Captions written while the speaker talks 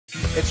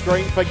It's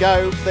green for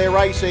go. They're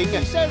racing.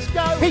 He says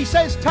go. He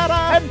says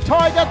ta-da. And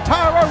Tiger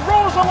Tara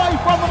roars away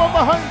from them on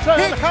the home turn.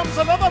 Here comes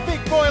another big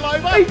boil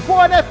over.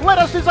 Equine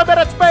athleticism at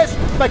its best.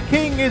 The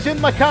king is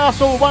in the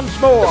castle once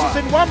more. This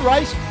is in one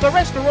race. The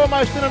rest are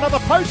almost in another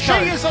post. She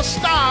is a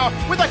star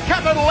with a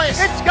capital S.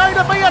 It's going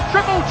to be a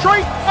triple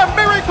treat, a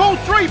miracle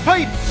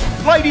three-peat.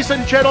 Ladies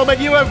and gentlemen,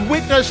 you have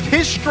witnessed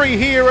history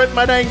here at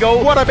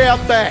Menangle. What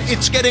about that?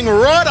 It's getting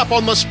right up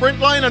on the sprint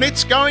lane and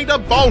it's going to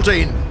bolt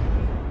in.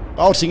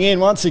 Bolting in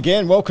once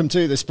again. Welcome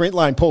to the Sprint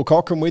Lane. Paul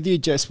Cochran with you,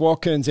 Jess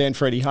Watkins and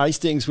Freddie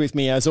Hastings with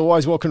me as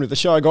always. Welcome to the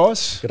show,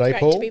 guys. G'day, Great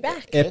Paul. to be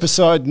back.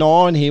 Episode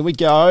 9, here we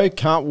go.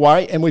 Can't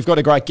wait. And we've got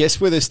a great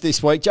guest with us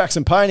this week,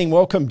 Jackson Painting.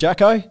 Welcome,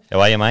 Jacko.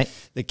 How are you, mate?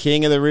 The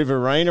king of the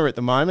Riverina at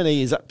the moment.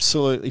 He is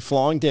absolutely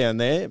flying down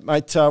there.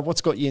 Mate,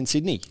 what's got you in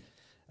Sydney?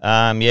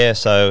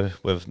 So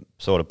we've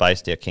sort of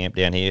based our camp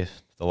down here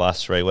the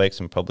last 3 weeks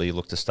and probably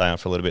look to stay on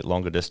for a little bit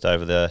longer just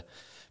over the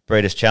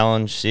Breeders'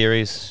 Challenge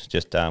series.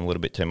 Just a little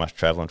bit too much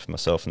travelling for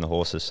myself and the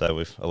horses, so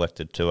we've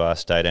elected to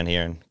stay down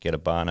here and get a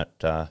barn at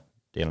the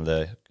end of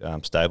the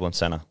stabling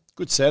centre.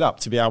 Good setup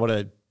to be able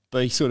to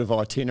be sort of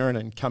itinerant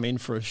and come in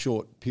for a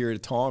short period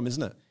of time,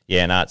 isn't it?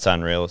 Yeah, no, it's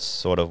unreal. It's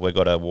sort of, we've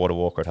got a water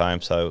walker at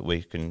home, so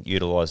we can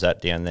utilise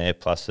that down there,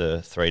 plus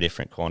the 3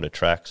 different kind of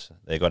tracks.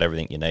 They've got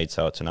everything you need,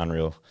 so it's an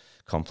unreal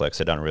complex.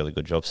 They've done a really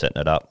good job setting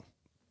it up.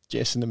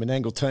 Jess and the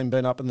Menangle team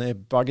been up and they're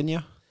bugging you?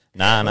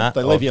 No.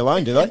 They leave you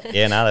alone, do they?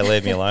 Yeah, no, they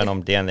leave me alone.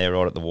 I'm down there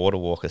right at the water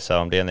walker, so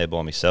I'm down there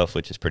by myself,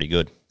 which is pretty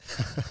good.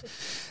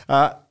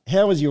 How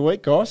was your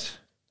week, guys?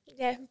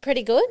 Yeah,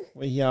 pretty good.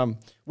 We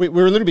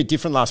were a little bit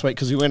different last week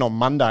because we went on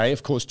Monday.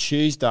 Of course,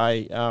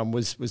 Tuesday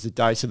was the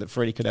day so that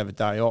Freddie could have a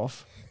day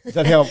off. Is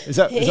that how? Is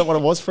that what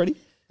it was, Freddie?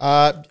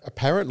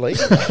 Apparently,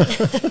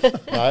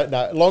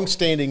 no.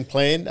 Long-standing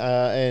plan,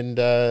 and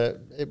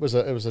it was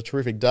a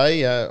terrific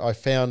day. I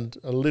had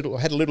a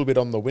little bit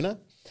on the winner.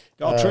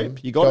 Gold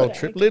trip, you got gold it.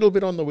 trip, little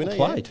bit on the winner.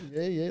 Well played.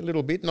 Yeah, a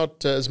little bit.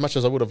 Not as much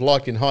as I would have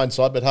liked in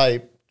hindsight, but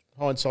hey,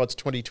 hindsight's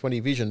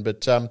 20/20 vision.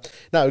 But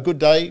no, a good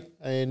day,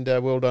 and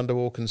well done to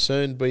all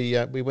concerned.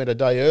 We went a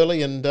day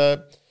early and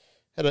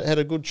had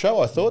a good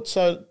show, I thought.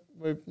 So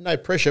no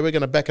pressure. We're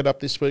going to back it up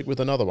this week with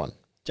another one.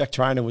 Jack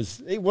Trainer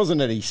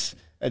wasn't at his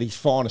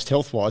finest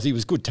health wise. He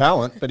was good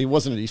talent, but he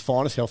wasn't at his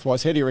finest health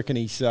wise. How do you reckon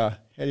he's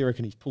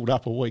pulled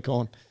up a week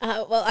on?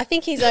 Well, I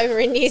think he's over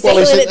in New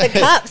Zealand at the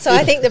Cup, so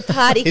I think the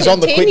party he's continues. on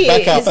the quick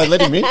backup. They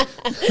let him in.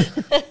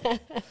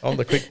 On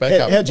the quick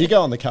backup. How'd you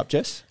go on the Cup,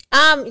 Jess?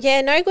 Yeah,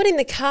 no good in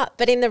the Cup,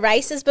 but in the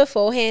races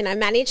beforehand, I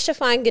managed to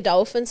find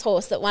Godolphin's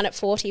horse that won at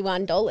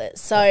 $41.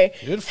 So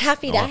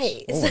happy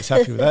days. Always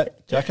happy with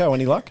that. Jacko,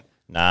 any luck?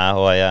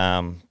 No,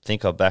 I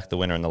think I backed the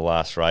winner in the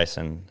last race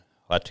and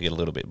I had to get a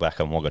little bit back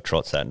on Wagga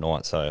trots that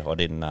night, so I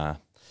didn't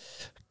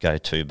go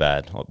too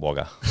bad at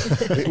Wagga.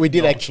 We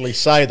did actually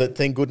say that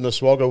thank goodness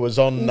Wagga was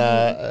on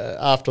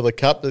after the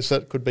Cup.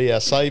 That could be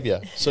our saviour.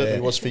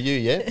 Certainly was for you,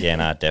 yeah? Yeah,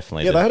 no,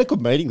 definitely. Yeah, they had a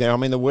good meeting there. I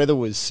mean, the weather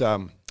was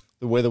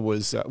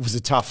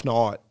a tough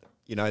night,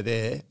 you know,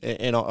 there.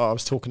 And I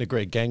was talking to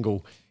Greg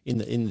Gangle in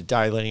the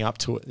day leading up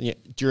to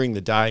it, during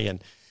the day,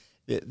 and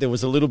there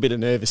was a little bit of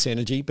nervous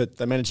energy, but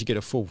they managed to get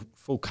a full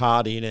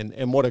card in,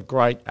 and what a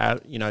great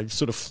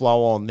sort of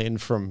flow on then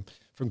from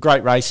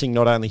great racing,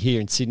 not only here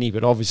in Sydney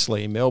but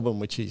obviously in Melbourne,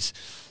 which is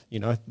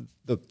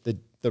the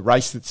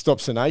race that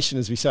stops the nation,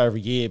 as we say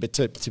every year. But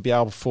to be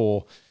able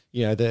for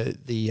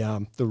the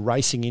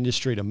racing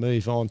industry to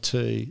move on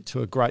to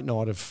a great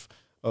night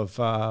of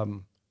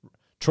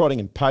trotting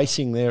and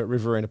pacing there at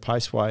Riverina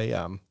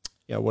Paceway,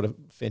 what a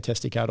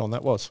fantastic add-on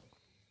that was.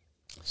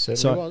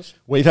 Certainly was.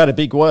 We've had a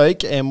big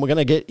week, and we're going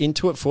to get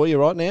into it for you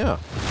right now.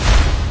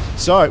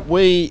 So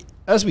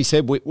as we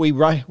said,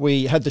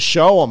 we had the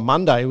show on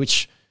Monday,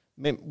 which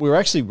meant we were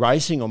actually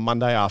racing on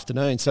Monday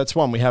afternoon. So that's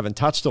one we haven't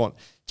touched on.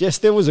 Jess,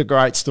 there was a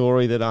great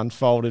story that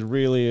unfolded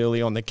really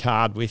early on the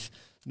card with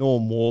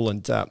Norm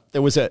Warland.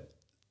 There was a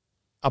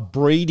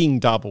breeding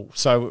double.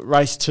 So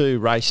race 2,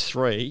 race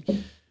 3.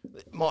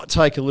 It might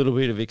take a little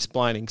bit of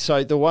explaining.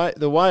 So the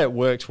way it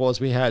worked was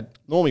we had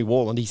Normie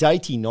Warland. He's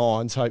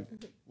 89, so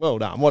well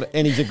done.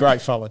 And he's a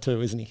great fella too,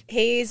 isn't he?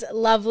 He's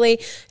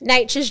lovely,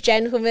 nature's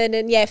gentleman,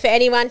 and yeah, for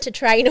anyone to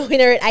train a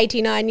winner at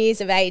 89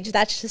 years of age,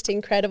 that's just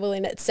incredible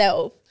in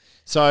itself.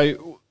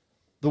 So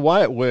the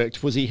way it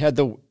worked was he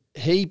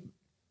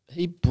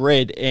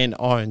bred and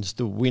owns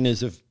the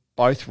winners of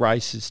both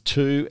races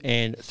 2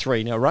 and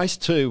 3. Now race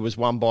 2 was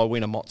won by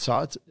Winner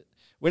Mozza.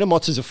 Winner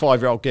Mozza is a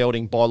 5-year-old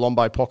gelding by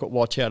Lombo Pocket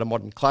Watch out of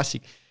Modern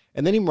Classic.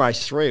 And then in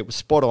race 3 it was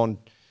spot on.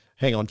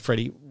 Hang on,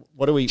 Freddie.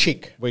 What are we?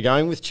 Chic. We're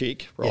going with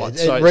Chic, right?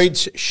 Yeah, it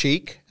reads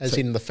chic, as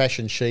in the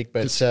fashion chic,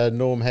 but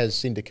Norm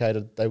has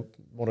indicated they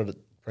wanted it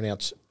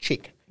pronounced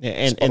chic.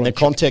 Yeah, and the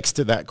context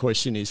to that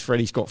question is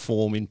Freddie's got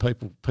form in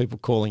people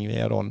calling him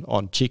out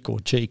on chick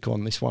or cheek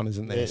on this one,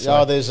 isn't there? Yeah,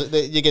 so.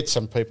 You get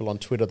some people on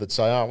Twitter that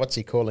say, "Oh, what's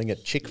he calling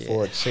it chick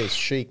for?" It says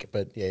chic,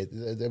 but yeah,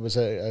 there was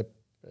the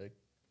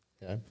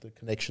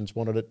connections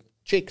wanted it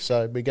chick,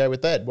 so we go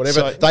with that.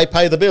 Whatever, they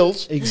pay the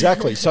bills.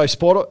 Exactly. So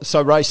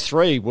race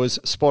 3 was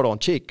spot on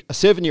chick, a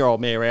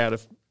 7-year-old mare out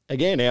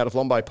again, out of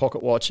Lombo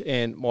Pocket Watch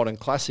and Modern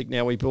Classic.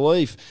 Now, we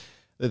believe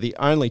they're the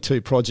only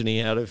 2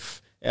 progeny out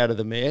of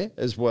the mare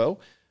as well.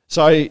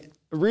 So a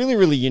really,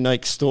 really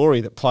unique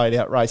story that played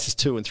out races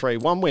 2 and 3.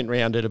 One went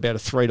round at about a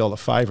 $3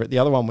 favourite. The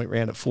other one went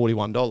round at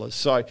 $41.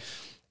 So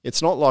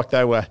it's not like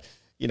they were,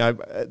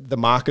 the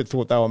market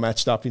thought they were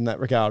matched up in that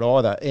regard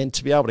either. And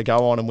to be able to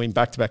go on and win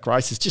back-to-back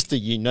races, just a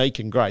unique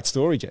and great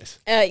story, Jess.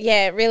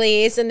 Yeah, it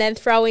really is. And then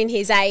throw in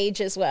his age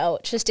as well.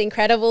 It's just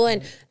incredible.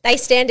 And they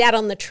stand out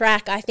on the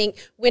track. I think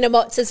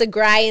Winnamott's a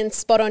grey and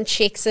Spot on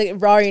Chick's a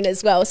roan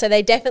as well. So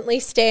they definitely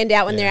stand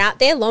out when they're out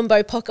there.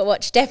 Lombo Pocket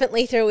Watch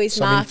definitely threw his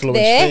mark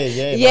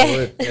there.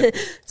 Yep.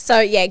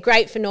 So,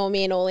 great for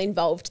Normie and all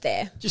involved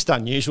there. Just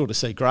unusual to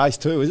see greys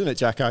too, isn't it,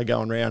 Jacko,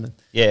 going round?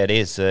 Yeah, it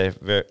is.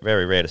 Very,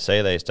 very rare to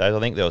see these days. I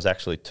think there was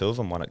actually 2 of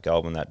them, one at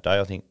Goulburn that day.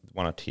 I think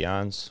one of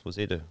Tian's was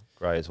it a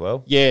grey as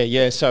well?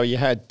 Yeah. So you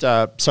had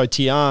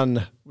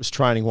Tian was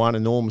training one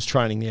and Norm was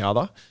training the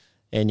other.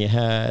 And you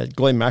had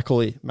Glenn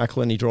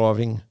McElhenney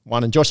driving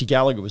one, and Joshy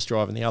Gallagher was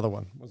driving the other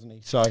one, wasn't he?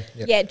 So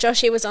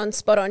Joshy was on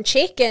Spot on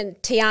Chick, and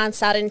Tian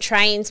Sutton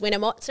trains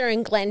Winnamott's,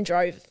 and Glenn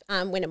drove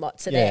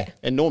Winnamott's there.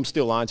 And Norm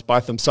still owns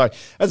both of them. So,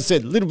 as I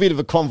said, a little bit of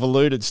a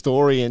convoluted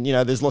story, and,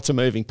 there's lots of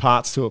moving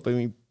parts to it, but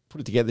we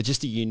put it together,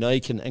 just a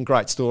unique and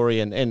great story,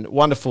 and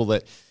wonderful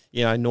that,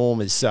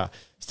 Norm is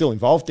still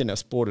involved in our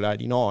sport at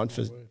 89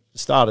 for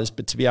starters,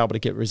 but to be able to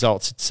get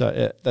results,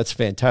 that's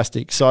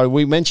fantastic. So,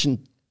 we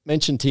mentioned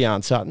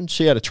Tian Sutton.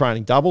 She had a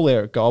training double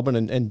there at Goulburn,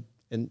 and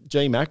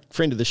G-Mac,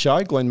 friend of the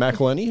show, Glenn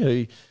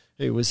McElhenney,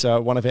 who was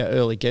one of our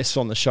early guests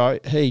on the show,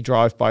 he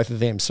drove both of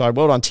them. So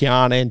well done,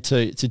 Tian, and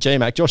to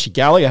G-Mac. Joshy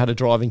Gallagher had a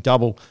driving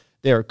double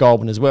there at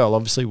Goulburn as well.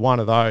 Obviously,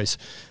 one of those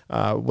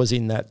was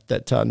in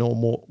that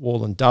Norm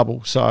Warland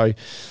double. So,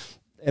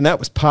 and that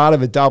was part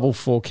of a double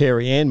for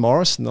Carrie Ann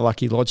Morris and the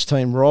Lucky Lodge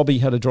team. Robbie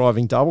had a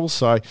driving double.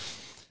 So,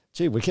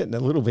 we're getting a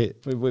little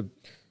bit, we're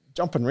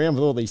jumping around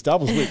with all these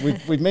doubles.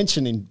 We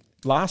mentioned in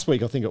last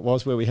week, I think it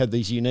was, where we had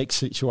these unique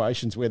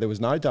situations where there was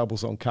no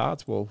doubles on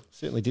cards. Well,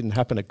 certainly didn't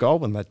happen at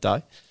Goulburn that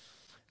day.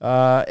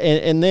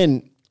 And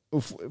then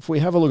if we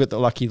have a look at the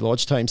Lucky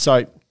Lodge team,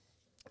 so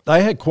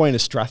they had Queen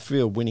of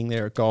Strathfield winning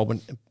there at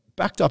Goulburn,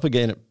 backed up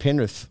again at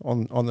Penrith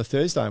on the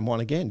Thursday and won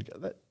again.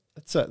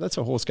 That's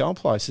a horse going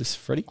places,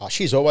 Freddie. Oh,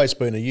 she's always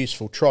been a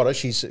useful trotter.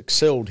 She's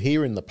excelled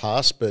here in the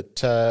past, but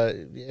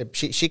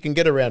she can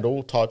get around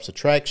all types of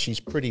tracks. She's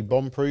pretty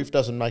bomb-proof,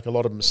 doesn't make a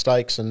lot of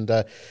mistakes, and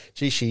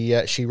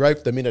she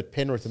roped them in at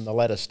Penrith in the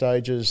latter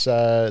stages.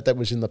 That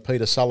was in the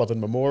Peter Sullivan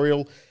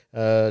Memorial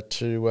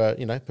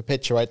to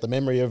perpetuate the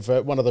memory of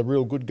one of the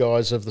real good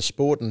guys of the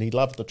sport, and he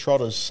loved the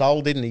trotter's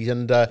soul, didn't he?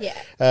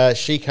 And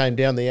she came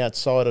down the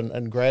outside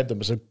and grabbed them. It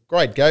was a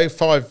great go,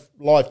 5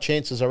 live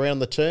chances around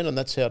the turn, and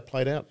that's how it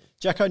played out.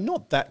 Jacko,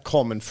 not that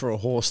common for a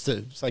horse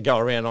to, say, go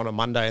around on a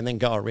Monday and then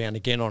go around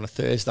again on a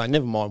Thursday,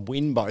 never mind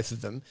win both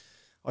of them.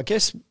 I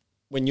guess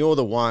when you're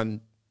the one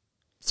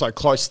so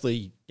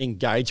closely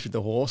engaged with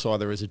the horse,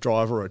 either as a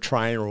driver or a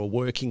trainer or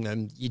working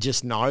them, you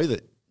just know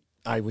that,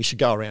 hey, we should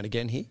go around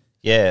again here.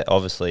 Yeah,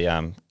 obviously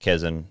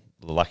Kez and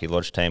the Lucky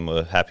Lodge team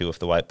were happy with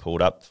the way it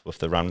pulled up with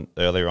the run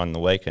earlier on in the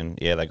week, and,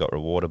 they got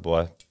rewarded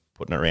by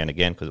putting it around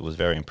again because it was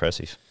very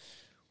impressive.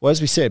 Well, as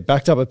we said,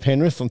 backed up at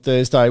Penrith on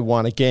Thursday,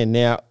 won again.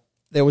 Now,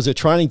 there was a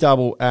training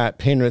double at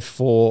Penrith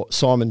for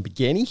Simon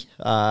Begeni,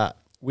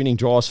 winning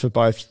drives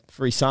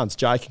for his sons,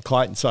 Jake and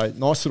Clayton. So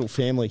nice little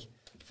family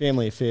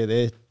affair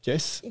there,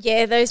 Jess.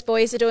 Yeah, those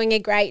boys are doing a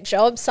great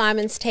job.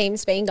 Simon's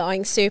team's been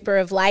going super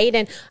of late,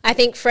 and I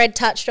think Fred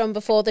touched on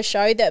before the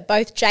show that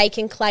both Jake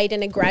and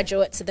Clayton are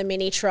graduates of the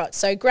mini trot.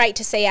 So great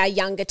to see our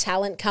younger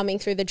talent coming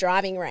through the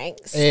driving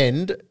ranks.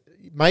 And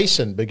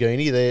Mason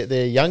Begini,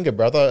 their younger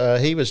brother,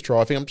 he was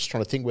driving. I'm just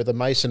trying to think whether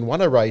Mason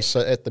won a race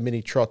at the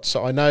mini trot.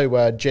 So I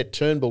know Jet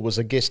Turnbull was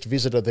a guest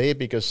visitor there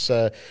because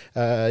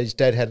his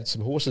dad had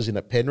some horses in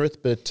at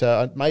Penrith, but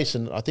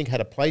Mason, I think, had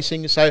a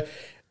placing. So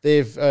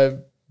they've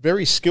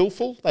very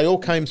skillful. They all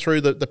came through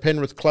the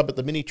Penrith club at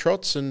the mini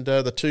trots, and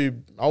the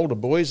 2 older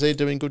boys, they're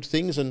doing good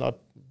things, and I'd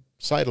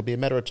say it'll be a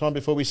matter of time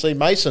before we see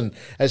Mason,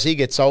 as he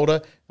gets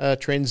older,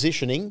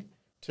 transitioning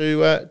to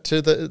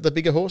the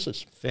bigger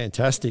horses.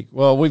 Fantastic.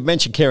 Well, we've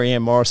mentioned Carrie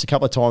Ann Morris a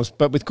couple of times,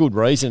 but with good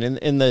reason.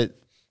 And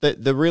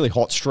the really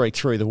hot streak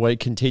through the week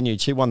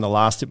continued. She won the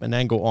last at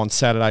Menangle on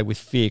Saturday with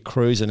Fear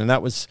Cruising, and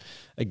that was,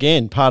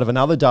 again, part of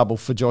another double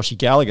for Joshy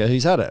Gallagher,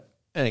 who's had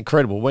an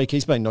incredible week.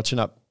 He's been notching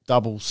up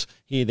doubles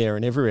here, there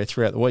and everywhere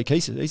throughout the week.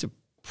 He's a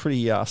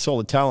pretty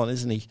solid talent,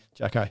 isn't he,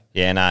 Jacko?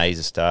 Yeah, no, he's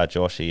a star,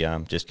 Josh. He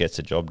just gets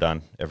the job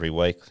done every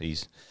week.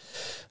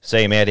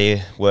 See him out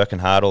here working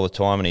hard all the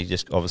time, and he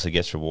just obviously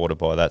gets rewarded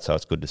by that, so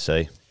it's good to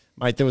see.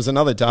 Mate, there was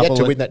another double. He had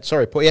to win that.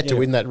 Sorry, Paul. He had to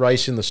win that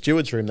race in the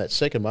stewards' room, that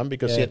second one,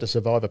 because he had to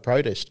survive a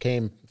protest.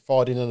 Cam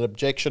fired in an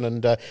objection,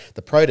 and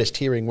the protest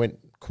hearing went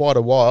quite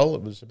a while.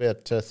 It was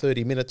about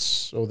 30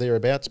 minutes or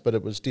thereabouts, but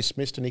it was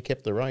dismissed, and he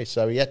kept the race.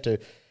 So he had to.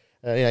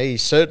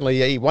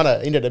 He won a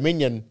Inter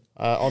Dominion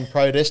on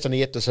protest, and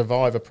he had to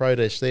survive a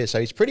protest there. So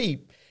he's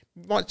pretty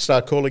might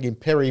start calling him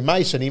Perry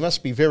Mason. He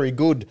must be very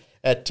good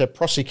at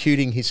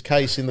prosecuting his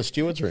case in the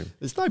stewards' room.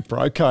 There's no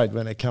bro code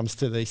when it comes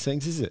to these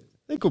things, is it?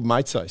 They're good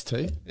mates, those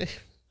two.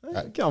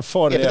 Go and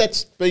fight it out. But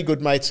that's be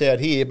good mates out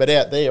here, but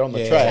out there on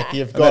the track,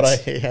 you've got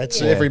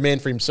it's every man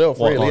for himself,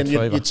 really. And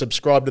you'd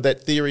subscribe to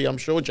that theory, I'm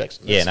sure,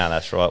 Jackson. Yeah, no,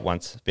 that's right.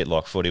 Once, a bit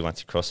like footy,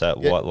 once you cross that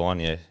white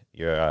line,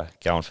 you're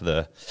going for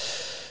the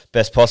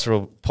best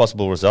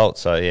possible result.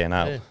 So,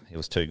 it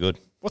was too good.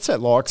 What's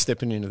that like,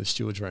 stepping into the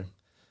stewards' room?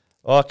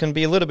 Oh, it can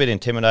be a little bit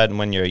intimidating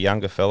when you're a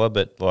younger fella,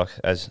 but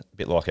a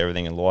bit like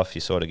everything in life,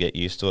 you sort of get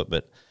used to it.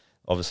 But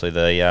obviously,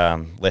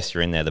 the less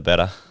you're in there, the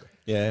better.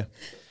 Yeah.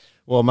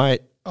 Well,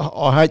 mate,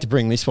 I hate to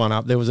bring this one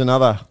up. There was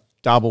another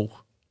double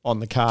on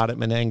the card at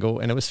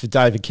Menangle, and it was for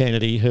David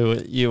Kennedy, who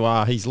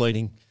he's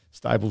leading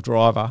stable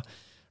driver.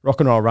 Rock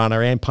and Roll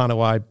Runner and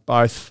Punaway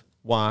both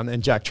won,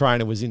 and Jack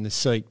Traynor was in the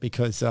seat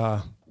because,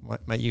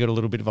 mate, you got a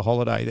little bit of a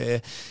holiday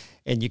there,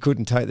 and you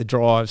couldn't take the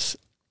drives.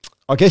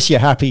 I guess you're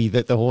happy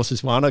that the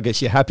horses won. I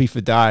guess you're happy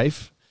for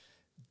Dave,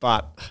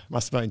 but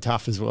must have been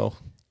tough as well.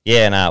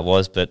 Yeah, no, it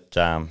was. But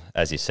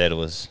as you said, it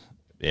was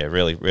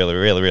really, really,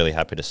 really, really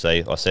happy to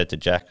see. I said to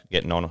Jack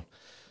getting on,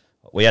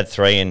 we had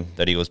 3 in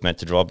that he was meant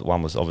to drive, but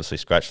one was obviously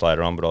scratched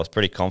later on. But I was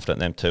pretty confident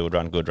them 2 would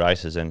run good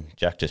races, and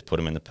Jack just put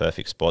them in the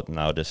perfect spot, and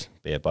they were just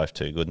both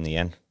too good in the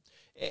end.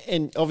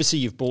 And obviously,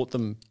 you've bought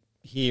them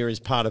here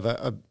as part of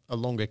a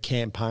longer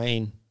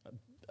campaign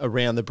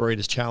around the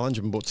Breeders' Challenge,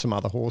 and brought some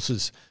other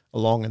horses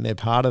along, and they're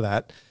part of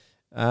that.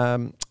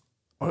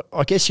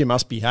 I guess you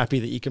must be happy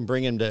that you can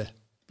bring them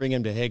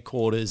to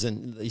headquarters,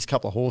 and these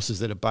couple of horses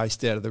that are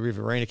based out of the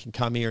Riverina can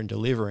come here and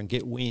deliver and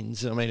get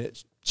wins. I mean,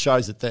 it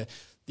shows that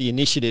the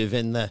initiative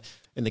and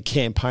the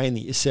campaign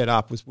that you set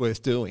up was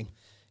worth doing.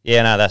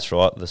 Yeah, no, that's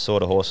right. The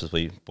sort of horses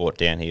we brought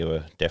down here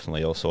were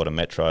definitely all sort of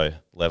metro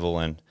level,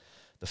 and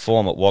the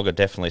form at Wagga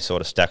definitely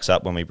sort of stacks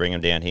up when we bring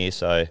them down here.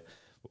 So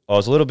I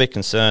was a little bit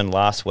concerned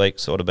last week,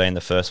 sort of being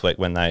the first week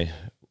when they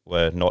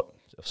were not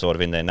sort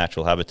of in their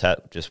natural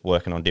habitat, just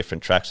working on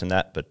different tracks and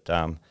that. But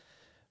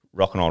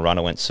Rock and Roll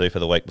Runner went super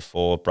the week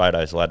before.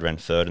 Brado's lad ran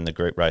 3rd in the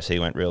group race. He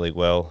went really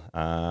well.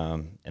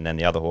 And then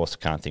the other horse,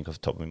 I can't think off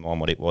the top of my mind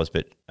what it was,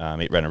 but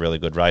it ran a really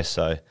good race.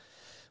 So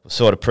we're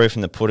sort of proof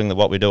in the pudding that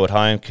what we do at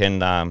home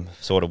can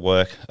sort of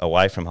work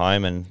away from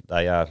home. And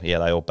they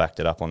all backed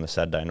it up on the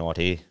Saturday night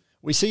here.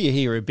 We see you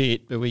here a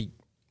bit, but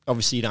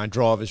obviously you don't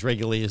drive as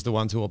regularly as the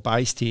ones who are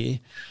based here.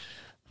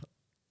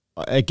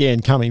 Again,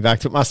 coming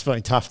back to it, must have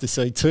been tough to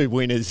see 2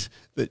 winners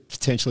that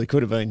potentially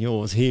could have been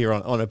yours here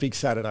on a big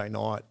Saturday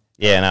night.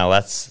 Yeah, no,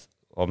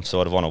 I'm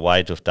sort of on a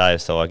wage with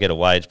Dave, so I get a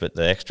wage, but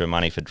the extra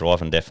money for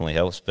driving definitely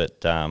helps.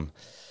 But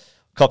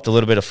copped a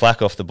little bit of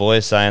flack off the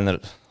boys saying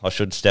that I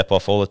should step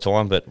off all the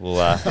time, but we'll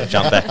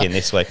jump back in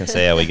this week and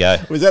see how we go.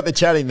 Was that the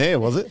chat in there,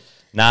 was it?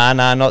 No,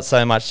 not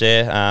so much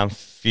there.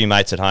 Few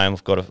mates at home.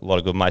 We've got a lot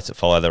of good mates that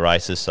follow the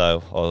races,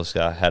 so I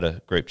had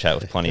a group chat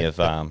with plenty of,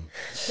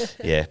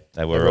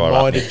 they were right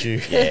up. Reminded you.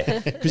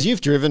 Yeah. Because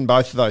you've driven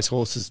both of those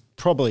horses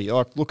probably,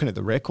 like looking at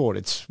the record,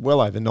 it's well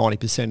over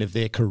 90% of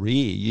their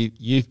career.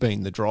 You've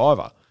been the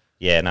driver.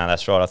 Yeah, no,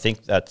 that's right. I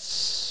think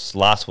that's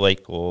last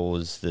week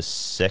was the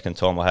second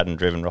time I hadn't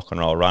driven Rock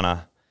and Roll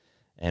Runner,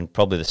 and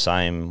probably the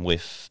same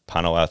with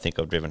Punaway. I think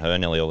I've driven her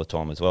nearly all the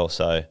time as well.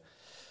 So,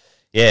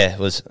 yeah, it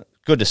was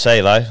good to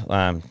see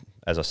though.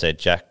 As I said,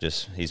 Jack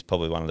he's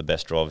probably one of the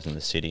best drivers in the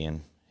city,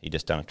 and he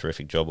just done a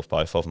terrific job with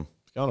both of them.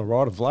 He's going a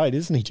ride of late,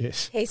 isn't he,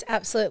 Jess? He's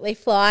absolutely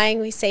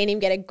flying. We've seen him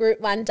get a Group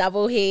 1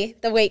 double here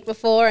the week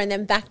before, and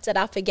then backed it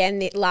up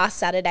again last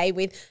Saturday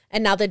with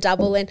another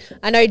double. And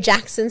I know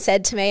Jackson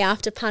said to me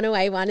after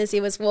Punaway won, as he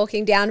was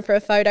walking down for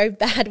a photo,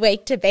 bad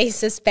week to be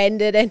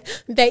suspended, and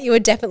I bet you were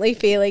definitely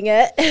feeling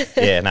it.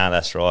 Yeah, no,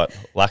 that's right.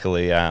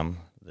 Luckily,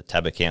 the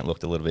tab account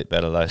looked a little bit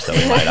better though, so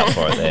we made up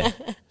for it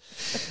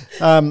there.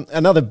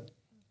 Another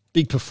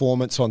big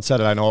performance on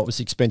Saturday night was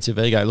Expensive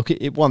Ego. Look,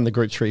 it won the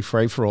Group 3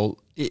 free-for-all.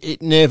 It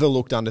never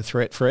looked under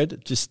threat, Fred.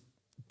 It just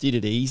did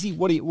it easy.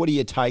 What do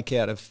you take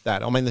out of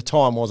that? I mean, the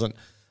time wasn't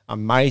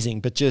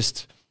amazing, but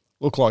just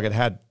looked like it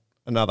had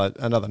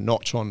another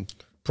notch on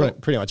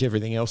pretty much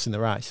everything else in the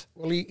race.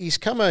 Well, he's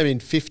come home in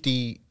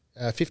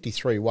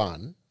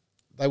 53-1.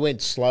 They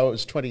went slow. It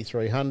was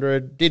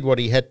 2,300. Did what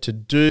he had to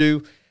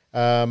do.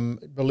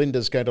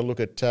 Belinda's going to look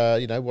at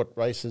what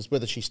races,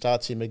 whether she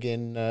starts him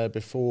again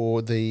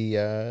before the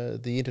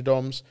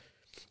Interdoms.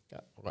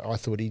 I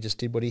thought he just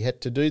did what he had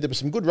to do. There were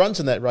some good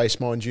runs in that race,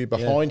 mind you,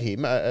 behind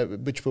him,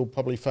 which we'll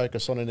probably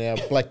focus on in our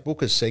Black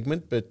Bookers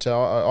segment. But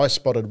I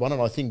spotted one,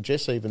 and I think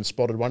Jess even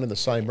spotted one in the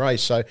same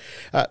race. So,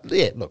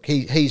 look,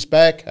 he's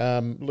back.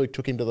 Luke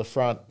took him to the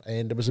front,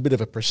 and it was a bit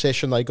of a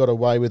procession. They got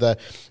away with a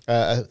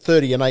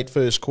 30-8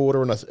 first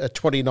quarter and a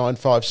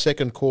 29-5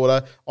 second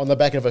quarter on the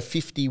back of a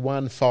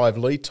 51-5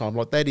 lead time.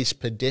 Like, that is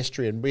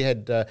pedestrian. We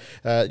had,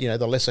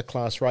 the lesser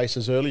class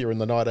races earlier in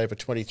the night over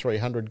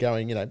 2,300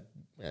 going,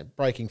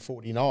 breaking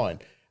 49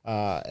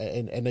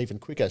 and even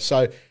quicker.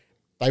 So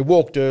They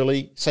walked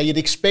early, so you'd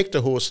expect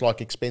a horse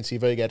like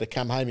Expensive Ego to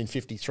come home in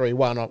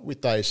 53-1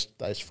 with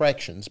those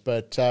fractions.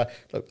 But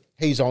look,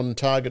 he's on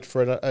target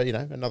for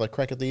another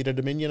crack at the Inter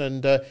Dominion,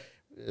 and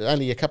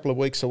only a couple of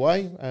weeks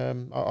away.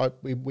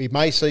 We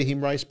may see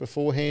him race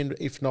beforehand.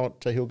 If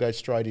not, he'll go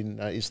straight in.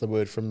 Is the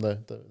word from the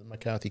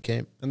McCarthy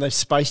camp. And they've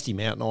spaced him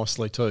out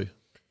nicely too.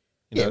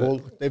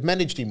 They've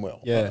managed him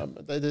well. Yeah,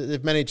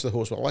 they've managed the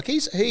horse well. Like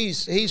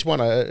he's won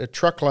a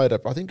truckload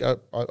up. I think I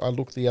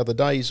looked the other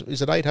day.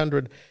 He's at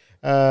 800.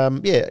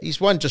 He's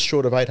won just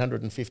short of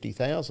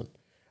 850,000.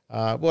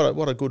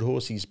 What a good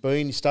horse he's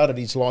been. He started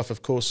his life,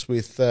 of course,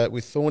 with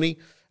Thorny,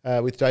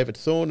 with David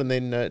Thorne, and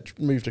then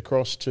moved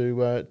across to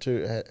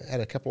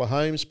had a couple of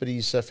homes, but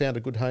he's found a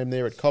good home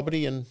there at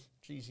Cobbity, and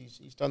geez,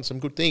 he's done some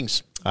good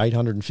things.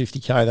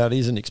 850k. That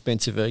is an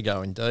expensive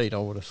ego indeed. I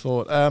would have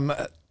thought.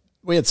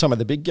 We had some of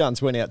the big guns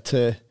went out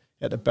to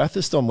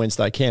Bathurst on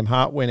Wednesday. Cam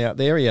Hart went out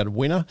there. He had a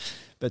winner,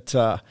 but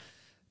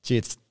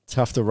it's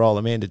tough to roll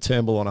Amanda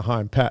Turnbull on a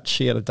home patch.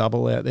 She had a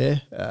double out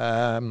there.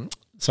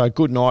 So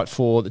good night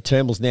for the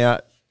Turnbulls.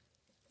 Now,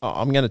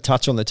 I'm going to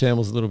touch on the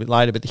Turnbulls a little bit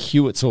later, but the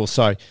Hewitts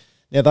also.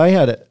 Now, they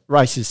had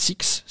races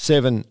 6,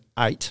 7,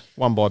 8,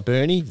 won by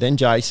Bernie, then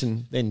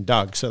Jason, then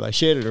Doug. So they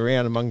shared it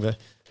around among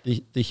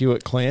the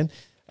Hewitt clan.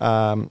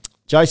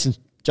 Jason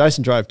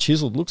drove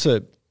Chiseled. Looks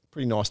a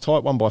pretty nice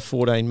type, won by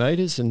 14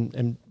 metres,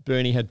 and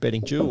Bernie had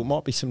Betting Jewel.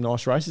 Might be some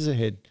nice races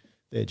ahead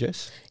there,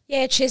 Jess.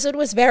 Yeah, Chiseled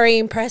was very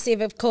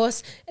impressive. Of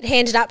course, it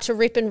handed up to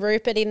Rip and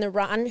Rupert in the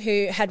run,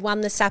 who had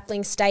won the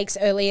Sapling Stakes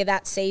earlier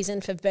that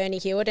season for Bernie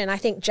Hewitt, and I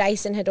think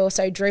Jason had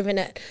also driven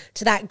it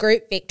to that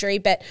group victory,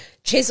 but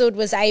Chiseled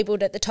was able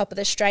to, at the top of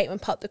the straight when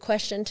popped the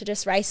question, to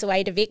just race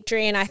away to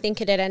victory, and I think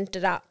it had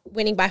ended up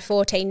winning by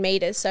 14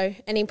 metres, so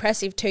an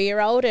impressive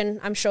 2-year-old, and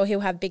I'm sure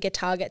he'll have bigger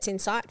targets in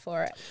sight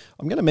for it.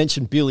 I'm going to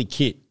mention Billy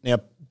Kitt. Now,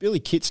 Billy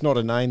Kitt's not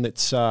a name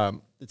that's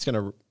going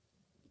to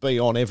be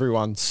on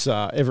everyone's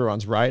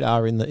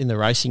radar in the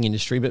racing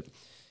industry, but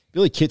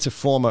Billy Kitt's a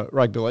former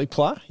rugby league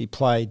player. He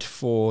played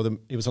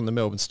he was on the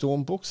Melbourne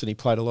Storm books, and he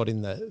played a lot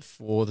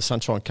for the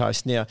Sunshine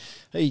Coast. Now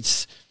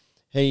he's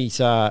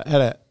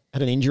had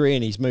an injury,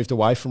 and he's moved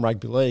away from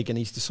rugby league, and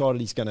he's decided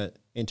he's going to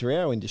enter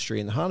our industry,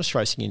 in the harness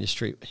racing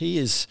industry.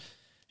 He's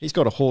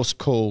got a horse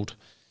called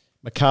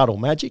McArdle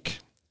Magic.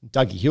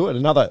 Dougie Hewitt,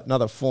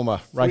 another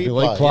former rugby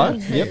league player.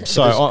 Yeah. Yep.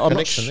 So I'm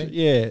not sure.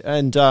 Yeah,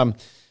 and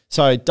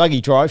so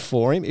Dougie drove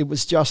for him. It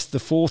was just the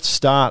 4th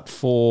start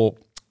for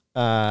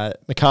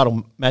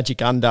McArdle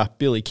Magic under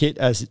Billy Kitt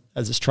as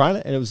his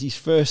trainer, and it was his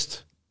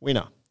first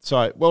winner.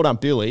 So well done,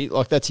 Billy.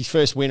 Like, that's his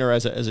first winner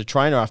as a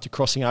trainer after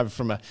crossing over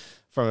from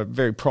a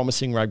very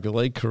promising rugby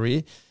league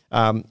career.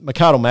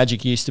 McArdle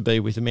Magic used to be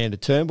with Amanda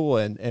Turnbull,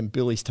 and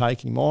Billy's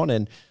taking him on,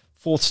 and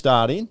 4th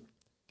start in,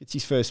 gets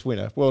his first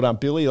winner. Well done,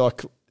 Billy.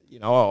 Like,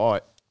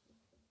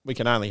 we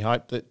can only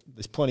hope that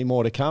there's plenty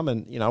more to come,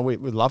 and we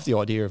love the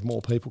idea of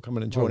more people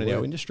coming and joining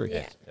our industry.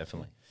 Yeah,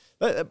 definitely.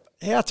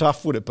 How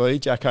tough would it be,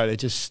 Jacko, to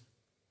just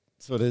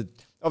sort of,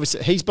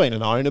 obviously he's been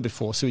an owner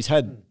before, so he's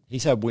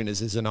had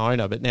winners as an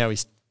owner, but now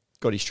he's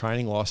got his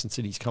training licence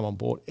and he's come on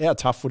board. How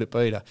tough would it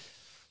be to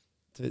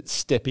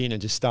step in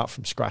and just start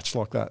from scratch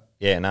like that?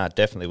 Yeah, no, it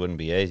definitely wouldn't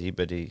be easy,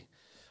 but I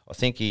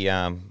think he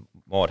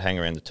might hang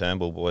around the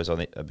Turnbull boys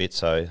a bit,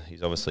 so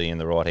he's obviously in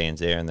the right hands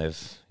there, and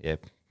they've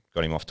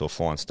got him off to a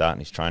flying start in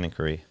his training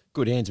career.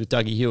 Good hands with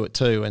Dougie Hewitt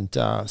too, and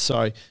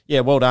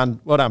well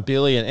done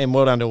Billy, and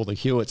well done to all the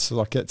Hewitts.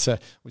 Like,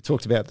 we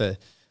talked about the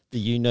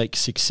unique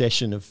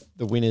succession of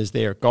the winners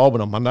there at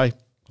Goulburn on Monday.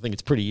 I think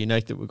it's pretty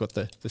unique that we've got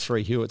the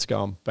 3 Hewitts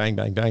going bang,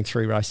 bang, bang,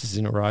 3 races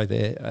in a row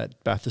there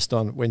at Bathurst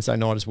on Wednesday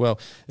night as well.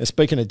 Now,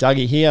 speaking of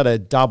Dougie, he had a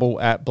double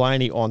at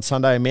Blaney on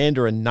Sunday.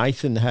 Amanda and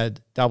Nathan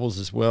had doubles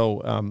as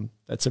well.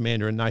 That's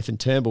Amanda and Nathan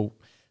Turnbull.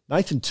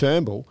 Nathan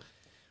Turnbull,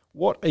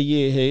 what a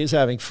year he is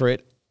having for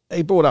it.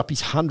 He brought up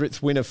his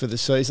 100th winner for the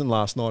season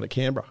last night at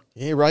Canberra.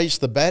 Yeah,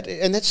 raised the bat.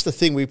 And that's the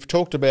thing, we've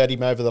talked about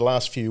him over the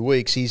last few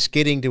weeks. He's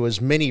getting to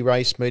as many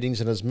race meetings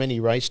and as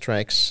many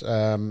racetracks.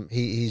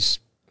 He's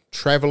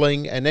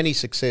travelling, and any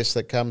success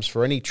that comes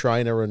for any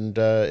trainer and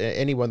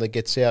anyone that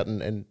gets out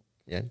and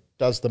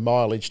does the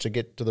mileage to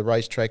get to the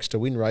racetracks to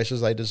win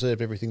races, they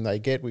deserve everything they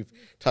get. We've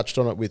touched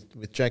on it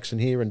with Jackson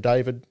here and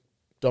David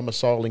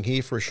domiciling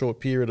here for a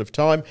short period of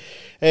time.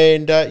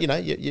 And,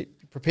 you're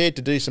prepared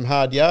to do some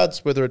hard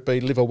yards, whether it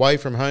be live away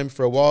from home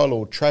for a while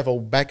or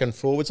travel back and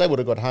forwards. They would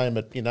have got home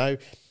at,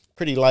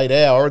 pretty late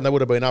hour, and they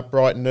would have been up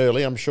bright and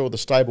early. I'm sure the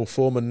stable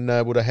foreman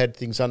would have had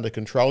things under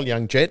control,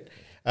 young Jet.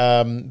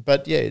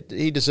 But, yeah,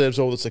 he deserves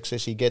all the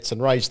success he gets,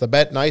 and raise the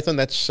bat, Nathan.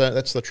 That's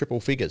the triple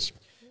figures.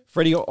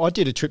 Freddie, I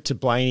did a trip to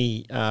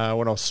Blaney when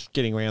I was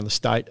getting around the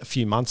state a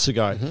few months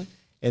ago,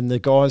 and the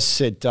guys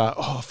said,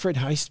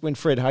 when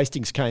Fred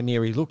Hastings came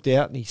here, he looked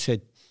out and he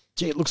said,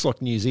 gee, it looks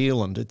like New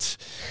Zealand. It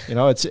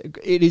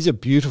is a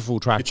beautiful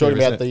track. You're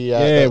talking about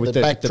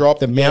the backdrop,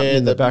 the mountain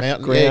in the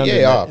background,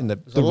 and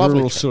the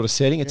rural sort of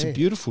setting. It's a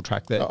beautiful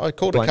track there. I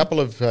called a couple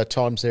of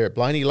times there at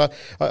Blaney.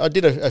 I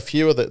did a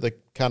few of the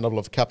Carnival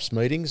of Cups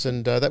meetings,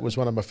 and that was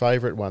one of my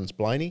favourite ones,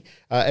 Blaney.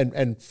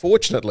 And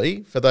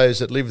fortunately for those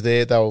that live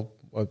there, they'll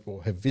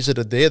or have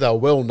visited there, they'll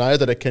well know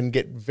that it can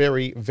get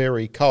very,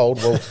 very cold.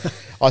 Well,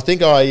 I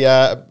think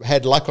I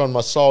had luck on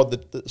my side.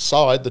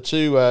 The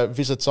two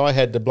visits I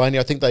had to Blaney,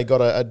 I think they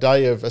got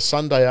a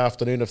Sunday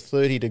afternoon of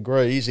 30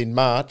 degrees in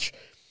March.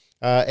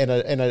 And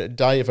a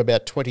day of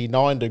about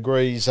 29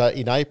 degrees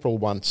in April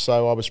once,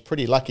 so I was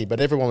pretty lucky. But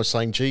everyone was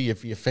saying, "Gee,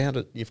 you found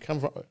it. You've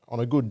come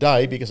on a good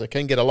day because it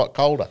can get a lot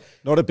colder."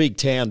 Not a big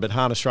town, but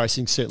harness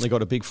racing's certainly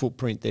got a big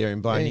footprint there in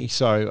Blaney. Yeah.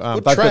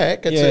 So good track.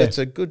 It's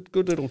a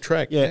good little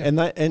track. Yeah,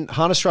 and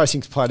harness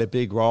racing's played a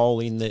big role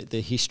in the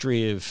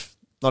history of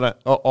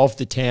of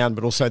the town,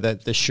 but also the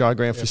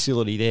showground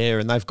facility there,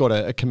 and they've got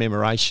a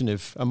commemoration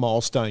of a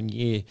milestone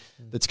year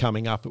that's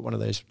coming up at one of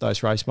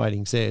those race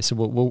meetings there. So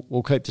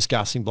we'll keep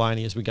discussing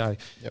Blaney as we go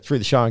through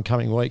the show in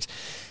coming weeks.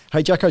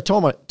 Hey, Jacko,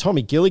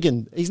 Tommy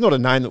Gilligan, he's not a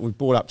name that we've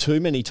brought up too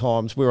many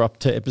times. We're up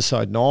to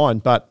episode 9,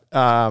 but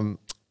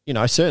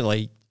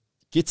certainly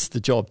gets the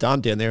job done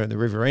down there in the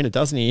Riverina,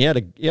 doesn't he? He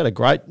had a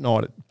great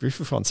night at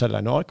Griffith on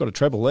Saturday night. Got a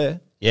treble there.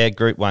 Yeah,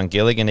 Group 1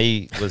 Gilligan.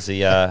 He was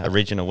the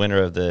original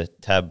winner of the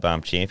Tab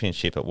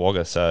Championship at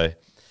Wagga, so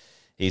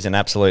he's an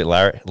absolute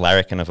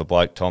larrikin of a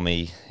bloke,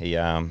 Tommy. He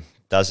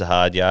does the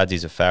hard yards.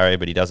 He's a farrier,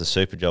 but he does a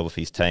super job with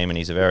his team, and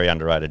he's a very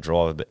underrated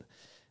driver, but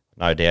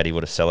no doubt he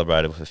would have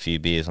celebrated with a few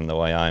beers on the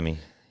way home.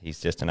 He's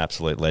just an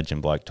absolute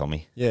legend bloke,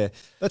 Tommy. Yeah,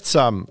 that's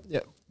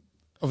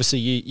obviously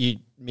you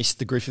missed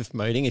the Griffith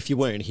meeting. If you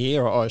weren't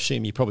here, I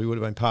assume you probably would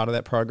have been part of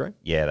that program.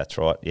 Yeah, that's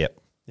right. Yep.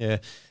 Yeah,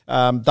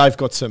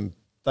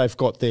 They've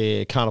got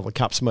their Carnival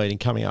Cups meeting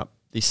coming up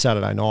this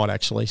Saturday night,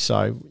 actually.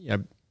 So,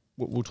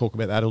 we'll talk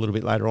about that a little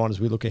bit later on as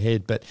we look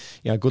ahead. But,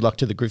 good luck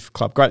to the Griffith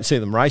Club. Great to see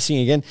them racing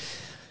again.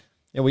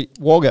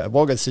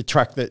 Wagga's a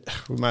track that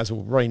we may as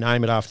well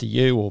rename it after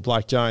you or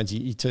Blake Jones.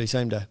 You two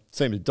seem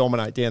to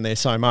dominate down there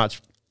so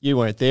much. You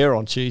weren't there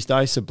on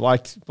Tuesday, so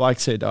Blake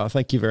said, "Oh,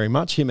 thank you very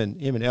much." Him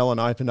and Ellen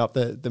opened up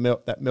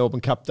that Melbourne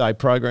Cup Day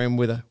program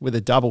with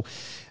a double.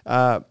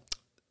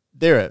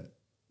 They're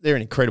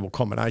an incredible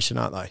combination,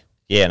 aren't they?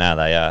 Yeah, no,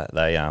 they are.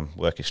 They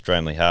work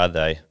extremely hard.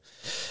 They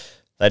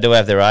do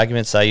have their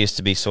arguments. They used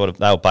to be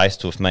they were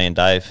based with me and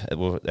Dave.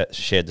 We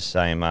shared the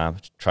same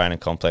training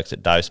complex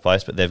at Dave's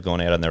place, but they've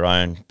gone out on their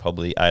own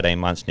probably 18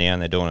 months now,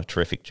 and they're doing a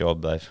terrific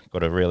job. They've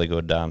got a really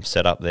good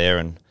setup there,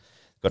 and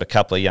got a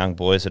couple of young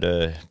boys that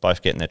are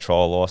both getting their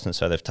trial licence,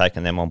 so they've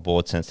taken them on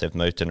board since they've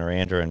moved to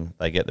Narrandera, and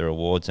they get their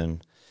awards.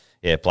 And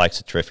yeah, Blake's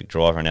a terrific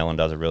driver, and Ellen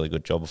does a really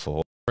good job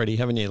before. Already,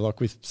 haven't you? Like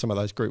with some of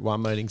those Group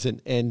 1 meetings,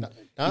 and it's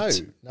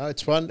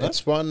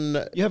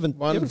one. You haven't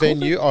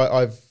venue.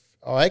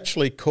 I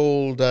actually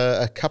called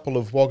a couple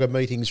of Wagga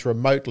meetings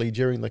remotely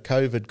during the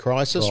COVID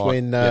crisis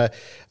when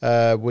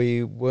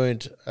we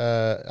weren't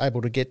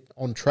able to get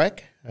on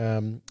track.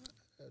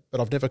 But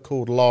I've never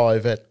called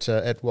live at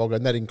Wagga,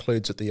 and that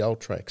includes at the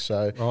old track.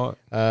 So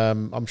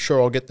I'm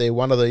sure I'll get there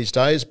one of these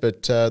days.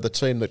 But the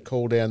team that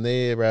called down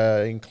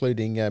there,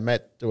 including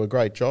Matt, do a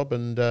great job.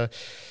 And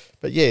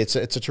but yeah, it's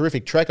a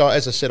terrific track.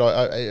 As I said,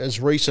 as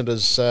recent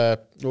as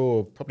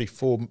probably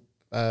 4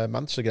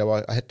 months ago,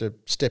 I had to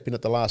step in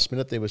at the last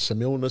minute. There was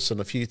some illness and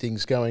a few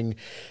things going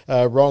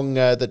wrong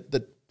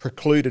that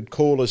precluded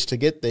callers to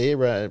get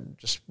there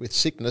just with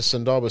sickness,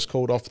 and I was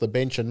called off the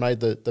bench and made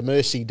the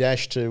mercy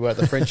dash to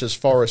the French's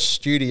Forest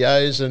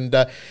Studios. And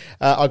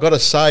I got to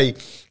say,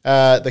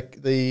 I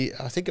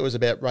think it was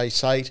about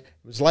race 8. It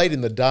was late in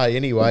the day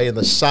anyway, and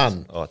the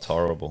sun. Oh, it's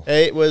horrible.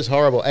 It was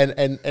horrible,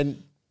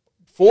 and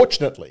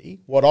fortunately,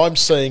 what I'm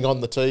seeing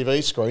on the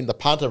TV screen, the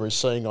punter is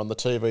seeing on the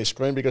TV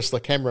screen, because the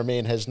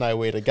cameraman has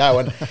nowhere to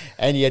go.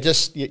 And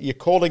you're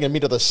calling them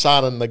into the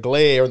sun and the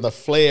glare and the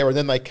flare, and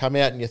then they come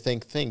out and you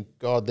think, thank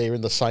God they're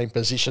in the same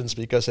positions,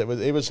 because it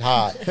was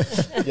hard.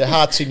 Your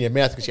heart's in your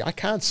mouth because I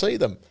can't see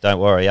them. Don't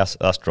worry, us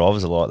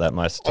drivers are like that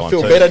most of the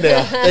time. I feel better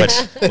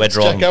now. We're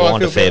driving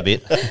blind a fair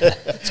bit.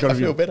 It's got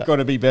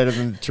to be better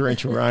than the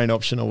torrential rain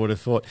option, I would have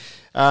thought.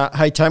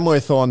 Hey,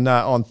 Tamworth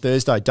on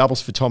Thursday,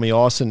 doubles for Tommy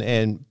Ison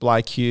and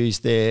Blake Hughes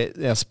there.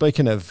 Now,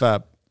 speaking of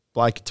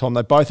Blake and Tom,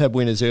 they both had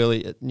winners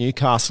early at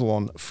Newcastle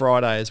on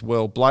Friday as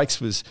well.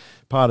 Blake's was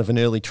part of an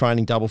early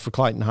training double for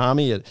Clayton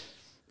Harmey.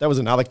 That was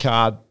another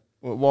card.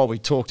 While we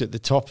talked at the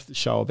top of the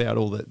show about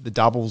all the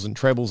doubles and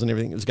trebles and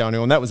everything that was going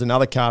on, that was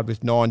another card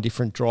with 9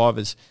 different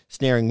drivers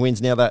snaring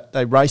wins. Now, that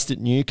they raced at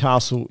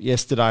Newcastle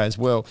yesterday as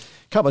well.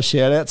 A couple of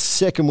shout-outs.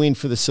 Second win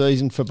for the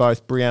season for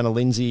both Brianna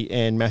Lindsay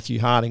and Matthew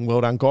Harding.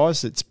 Well done,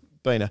 guys. It's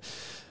been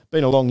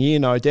a long year,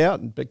 no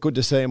doubt, but good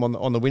to see him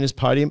on the winners'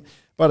 podium.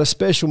 But a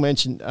special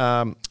mention,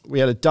 we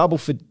had a double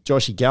for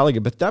Joshy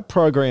Gallagher, but that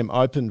program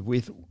opened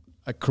with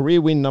a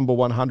career win number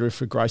 100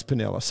 for Grace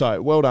Pinella.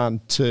 So well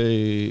done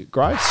to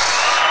Grace.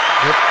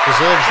 Yep,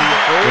 deserves the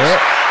applause. Yeah.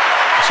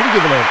 Should have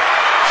given a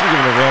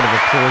round of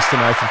applause to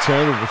Nathan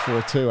Turnbull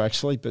before too,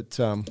 actually. But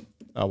oh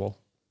well.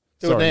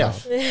 Do it now.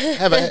 That's for you, Nate.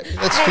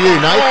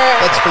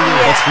 That's for you.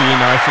 Yeah. That's for you,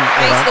 Nathan.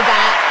 Raise the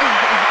bat.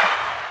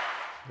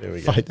 There we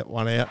go. Fade that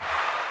one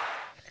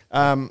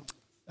out.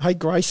 Hey,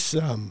 Grace.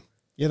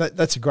 Yeah,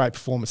 that's a great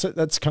performance.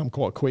 That's come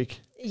quite quick.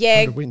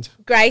 Yeah, 100 wins.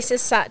 Grace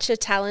is such a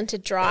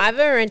talented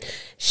driver, and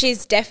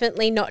she's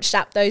definitely notched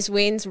up those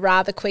wins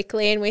rather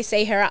quickly, and we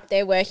see her up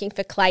there working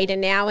for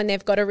Clayton now, and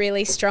they've got a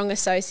really strong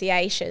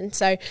association.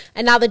 So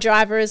another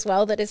driver as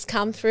well that has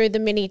come through the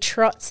mini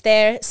trots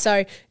there,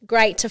 so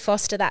great to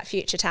foster that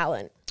future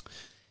talent.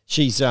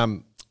 She's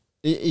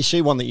is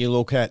she one that you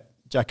look at,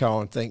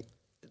 Jacko, and think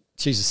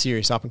she's a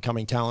serious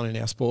up-and-coming talent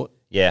in our sport?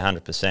 Yeah,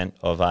 100%.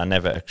 I've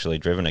never actually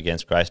driven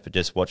against Grace, but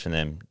just watching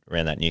them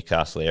around that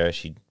Newcastle area,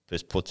 she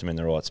just puts them in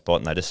the right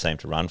spot, and they just seem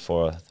to run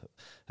for her.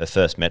 Her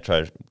first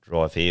Metro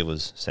drive here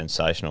was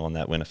sensational on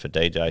that winner for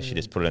DJ. She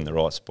just put it in the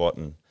right spot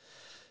and,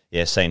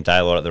 yeah, seen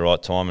daylight at the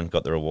right time and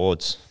got the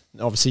rewards.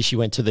 Obviously, she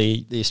went to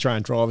the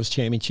Australian Drivers'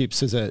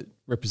 Championships as a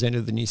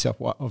representative of New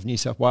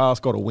South Wales,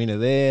 got a winner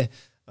there.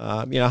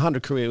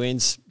 100 career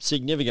wins,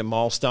 significant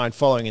milestone,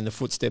 following in the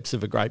footsteps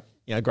of a great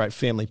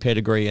family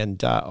pedigree,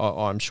 and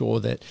I'm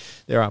sure that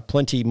there are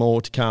plenty more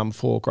to come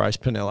for Grace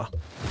Pennella.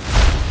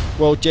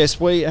 Well, Jess,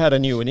 we had a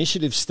new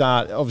initiative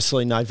start.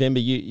 Obviously, November.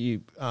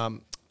 You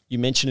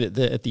mentioned it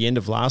at the end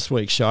of last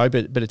week's show,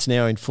 but it's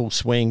now in full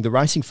swing. The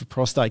Racing for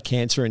Prostate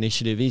Cancer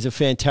initiative is a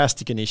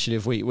fantastic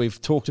initiative.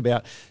 We've talked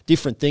about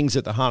different things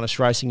that the harness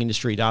racing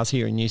industry does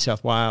here in New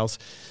South Wales.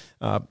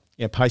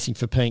 Pacing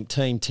for Pink,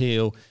 Team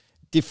Teal,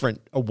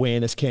 different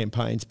awareness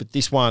campaigns, but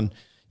this one,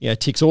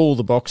 ticks all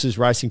the boxes.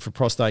 Racing for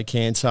Prostate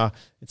Cancer.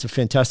 It's a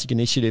fantastic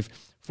initiative.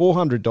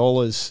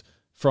 $400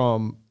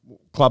 from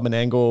Club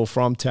Menangle,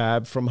 from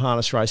Tab, from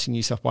Harness Racing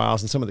New South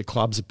Wales, and some of the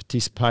clubs are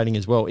participating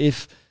as well.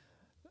 If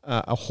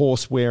a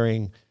horse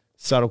wearing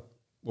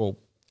saddlecloth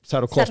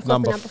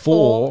number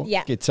 4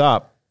 gets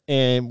up,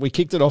 and we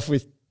kicked it off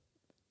with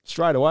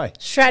straight away.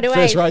 First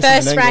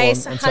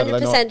race,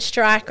 100%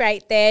 strike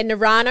rate there.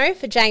 Narano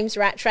for James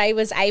Rattray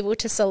was able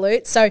to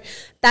salute. So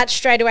that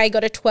straight away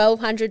got a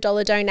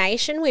 $1,200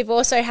 donation. We've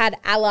also had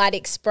Allied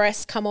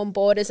Express come on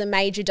board as a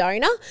major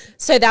donor.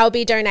 So they'll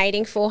be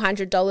donating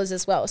 $400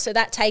 as well. So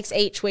that takes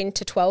each win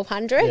to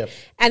 $1,200. Yep.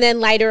 And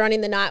then later on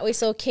in the night, we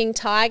saw King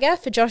Tiger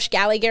for Josh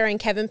Gallagher and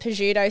Kevin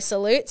Peugeot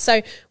salute.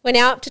 So we're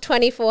now up to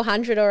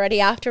 $2,400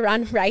 already after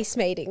run race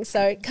meetings.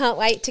 So can't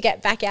wait to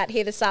get back out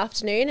here this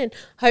afternoon and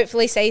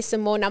hopefully see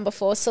some more number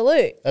 4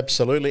 salute.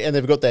 Absolutely. And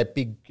they've got that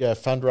big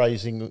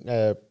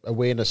fundraising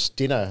awareness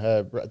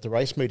dinner at the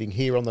race meeting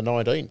here on the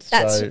 19th.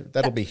 So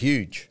that'll be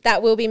huge.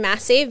 That will be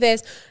massive.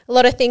 There's a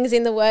lot of things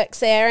in the works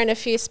there and a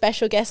few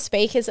special guest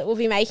speakers that will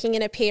be making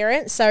an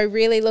appearance. So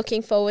really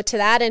looking forward to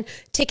that. And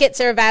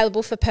tickets are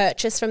available for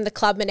purchase from the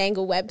Club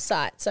Menangle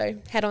website. So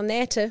head on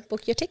there to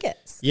book your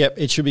tickets. Yep,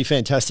 it should be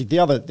fantastic. The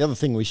other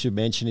thing we should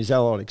mention is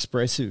Allied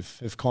Express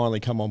have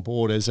kindly come on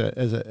board as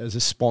a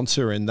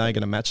sponsor, and they're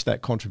going to match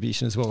that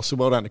contribution as well. So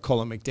well done to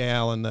Colin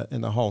McDowell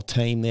and the whole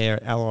team there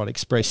at Allied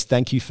Express.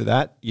 Thank you for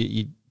that.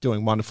 You're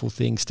doing wonderful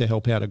things to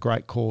help out a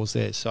great cause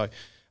there. So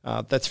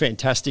that's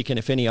fantastic. And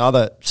if any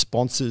other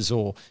sponsors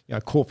or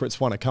corporates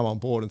want to come on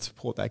board and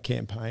support that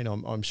campaign,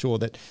 I'm sure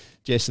that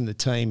Jess and the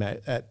team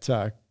at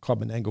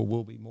Club Menangle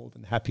will be more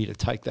than happy to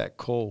take that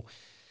call.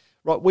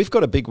 Right, we've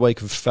got a big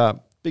week of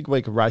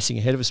racing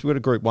ahead of us. We've got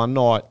a Group 1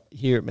 night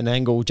here at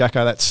Menangle.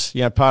 Jacko, that's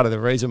part of the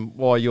reason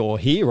why you're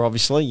here,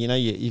 obviously.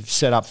 You've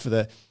set up for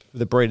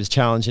the Breeders'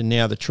 Challenge and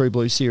now the True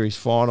Blue Series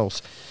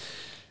finals.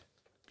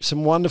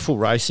 Some wonderful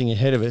racing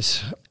ahead of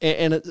us.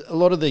 And a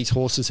lot of these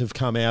horses have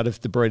come out of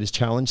the Breeders'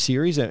 Challenge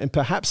series and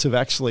perhaps have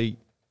actually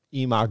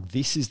earmarked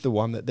this is the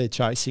one that they're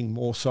chasing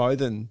more so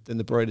than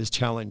the Breeders'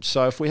 Challenge.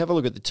 So if we have a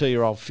look at the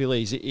 2-year-old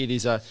fillies, it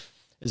is a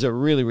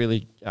really,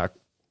 really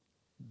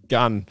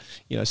gun,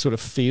 sort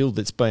of field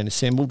that's been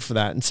assembled for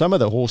that. And some of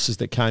the horses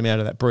that came out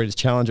of that Breeders'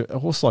 Challenge, a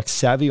horse like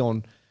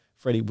Savion,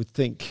 Freddie, would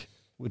think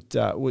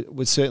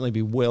would certainly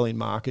be well in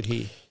market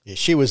here. Yeah,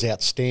 she was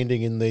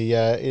outstanding in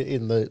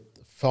the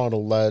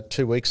final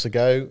 2 weeks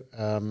ago.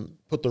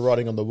 Put the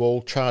writing on the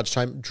wall, charged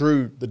home,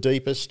 drew the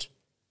deepest,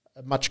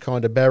 a much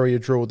kinder barrier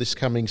draw this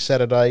coming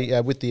Saturday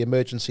with the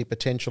emergency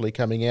potentially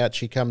coming out.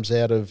 She comes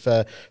out of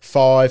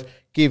 5,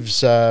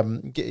 gives Ash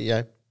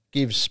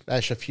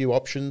a few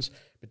options,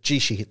 but gee,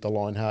 she hit the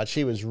line hard.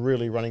 She was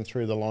really running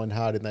through the line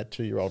hard in that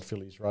 2-year-old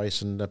fillies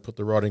race and put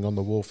the writing on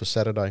the wall for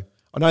Saturday.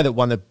 I know that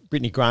one that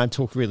Brittany Graham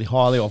talked really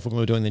highly of when we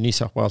were doing the New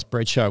South Wales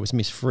Bred Show was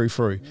Miss Frou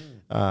Frou.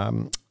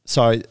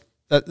 So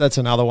that's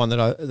another one that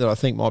I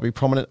think might be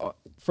prominent.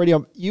 Freddie,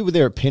 you were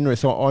there at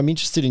Penrith. I'm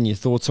interested in your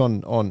thoughts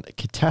on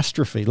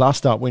Catastrophe. Last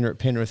start winner at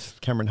Penrith,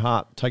 Cameron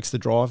Hart, takes the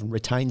drive and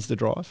retains the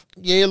drive.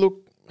 Yeah,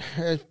 look,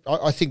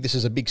 I think this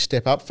is a big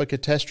step up for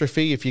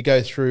Catastrophe. If you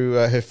go through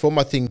her form,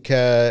 I think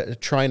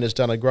trainer's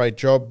done a great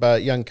job,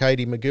 young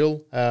Katie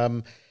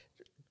McGill,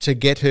 to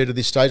get her to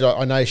this stage.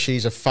 I know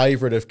she's a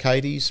favourite of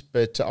Katie's,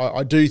 but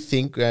I do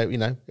think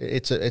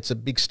it's a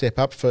big step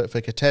up for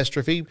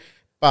Catastrophe.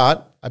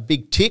 But a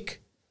big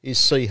tick is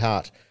C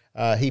Hart.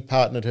 He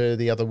partnered her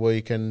the other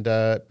week, and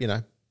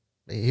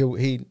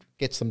he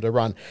gets them to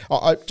run.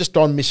 Just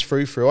on Miss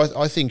Frou Frou,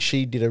 I think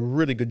she did a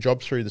really good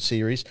job through the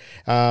series.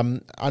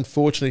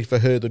 Unfortunately for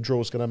her, the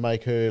draw's going to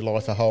make her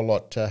life a whole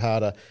lot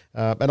harder.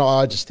 And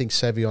I just think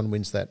Savion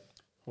wins that.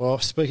 Well,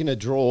 speaking of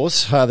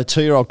draws, the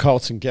 2-year-old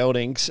Colts and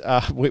Geldings,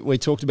 we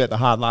talked about the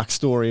hard luck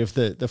story of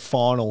the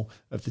final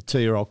of the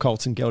 2-year-old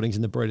Colts and Geldings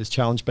in the Breeders'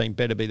 Challenge being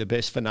better be the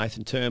best for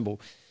Nathan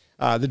Turnbull.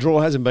 The draw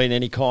hasn't been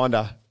any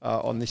kinder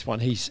on this one.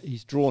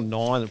 He's drawn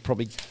 9, and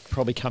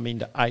probably come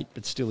into 8,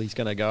 but still he's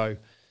going to go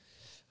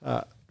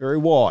very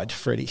wide,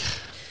 Freddie.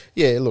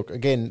 Yeah, look,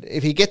 again,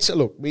 if he gets it,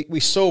 look, we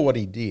saw what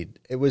he did.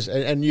 It was,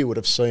 and you would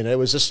have seen it, it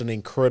was just an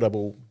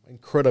incredible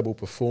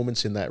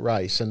performance in that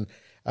race, and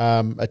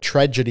a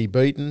tragedy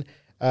beaten.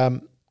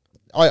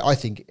 I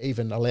think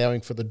even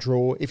allowing for the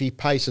draw, if he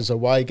paces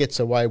away, gets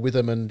away with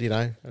him, and,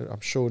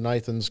 I'm sure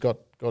Nathan's got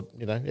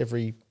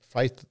every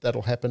faith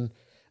that'll happen.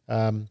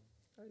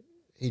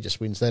 He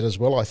just wins that as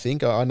well, I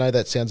think. I know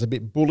that sounds a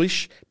bit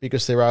bullish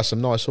because there are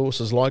some nice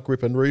horses like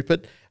Rip and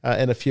Rupert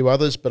and a few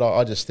others, but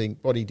I just think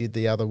what he did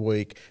the other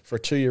week for a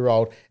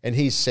 2-year-old and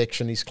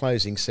his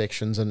closing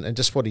sections and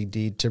just what he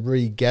did to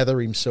regather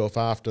himself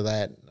after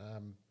that,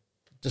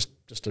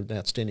 just an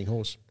outstanding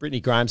horse. Brittany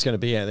Graham's going to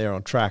be out there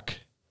on track,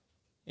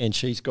 and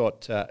she's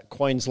got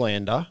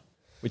Queenslander,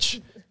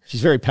 which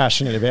she's very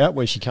passionate about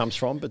where she comes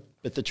from, but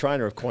the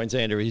trainer of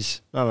Queenslander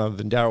is none other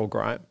than Darryl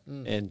Graham,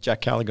 and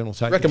Jack Callaghan will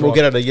take the reckon we'll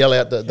get her to yell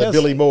out the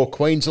Billy Moore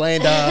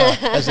Queenslander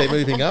as they're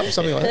moving up,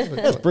 something like that.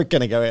 How's Britt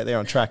going to go out there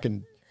on track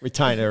and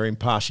retain her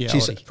impartiality?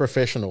 She's a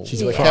professional.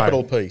 She's a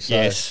capital P. So.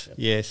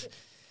 Yes.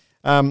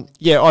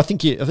 I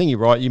think you're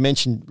right. You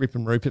mentioned Rip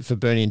and Rupert for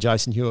Bernie and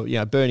Jason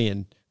Hewitt.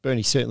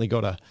 Bernie certainly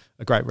got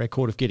a great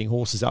record of getting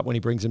horses up when he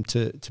brings them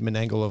to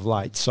Menangle of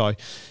late. So,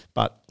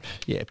 but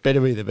yeah,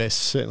 better be the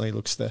best. Certainly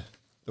looks the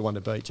one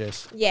to beat,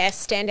 Jess. Yeah,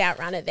 standout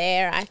runner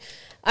there.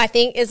 I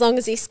think as long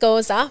as he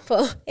scores up,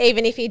 or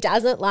even if he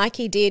doesn't, like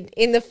he did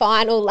in the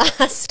final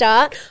last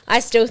start,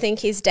 I still think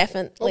he's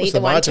definitely the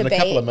one to beat. A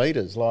couple of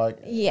metres,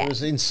 it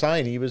was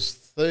insane. He was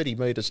 30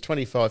 metres,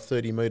 25,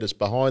 30 metres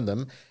behind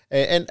them,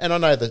 and I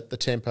know that the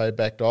tempo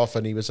backed off,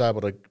 and he was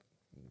able to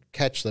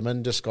catch them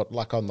and just got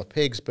luck on the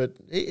pegs. But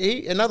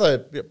he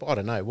another, I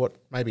don't know what,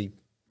 maybe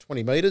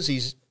 20 metres,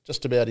 he's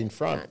just about in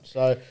front. Right.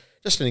 So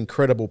just an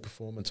incredible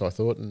performance, I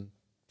thought, and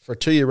for a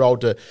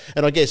 2-year-old to,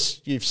 and I guess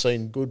you've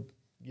seen good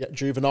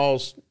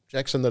juveniles,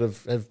 Jackson, that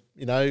have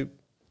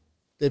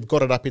they've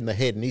got it up in the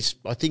head, and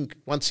I think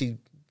once he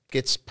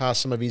gets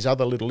past some of his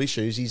other little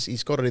issues,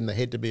 he's got it in the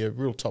head to be a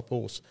real top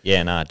horse.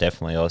 Yeah, no,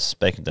 definitely. I was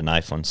speaking to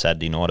Nath on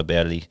Saturday night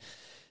about it. He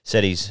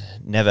said he's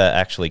never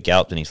actually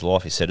galloped in his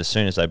life. He said as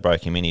soon as they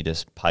broke him in, he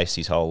just paced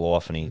his whole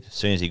life, and as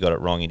soon as he got it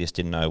wrong, he just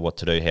didn't know what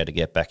to do, how to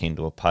get back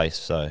into a pace.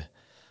 So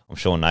I'm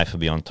sure Nath will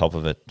be on top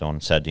of it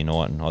on Saturday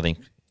night, and I think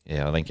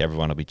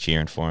everyone will be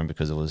cheering for him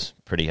because it was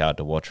pretty hard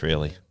to watch,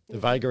 really. The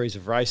vagaries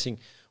of racing.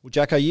 Well,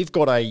 Jacko, you've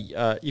got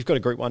a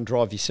Group 1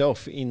 drive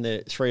yourself in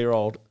the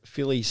 3-year-old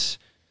fillies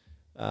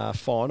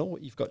final.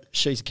 You've got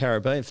She's a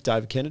Caribbean for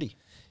David Kennedy.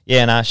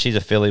 Yeah, no, she's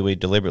a filly. We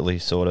deliberately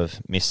sort of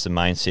missed the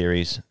main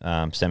series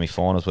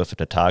semi-finals with her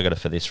to target her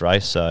for this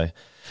race. So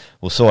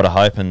we're sort of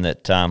hoping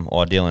that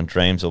Ideal and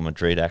Dreams or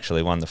Madrid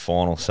actually won the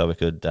final so we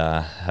could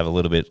have a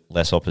little bit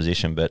less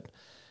opposition. But,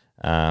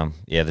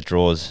 the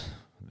draw's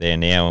there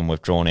now and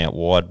we've drawn out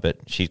wide, but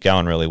she's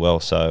going really well.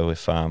 So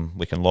if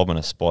we can lob in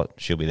a spot,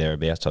 she'll be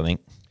thereabouts, I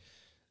think.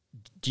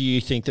 Do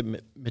you think that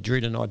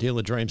Madrid and Ideal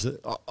are Dreams?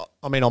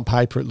 I mean, on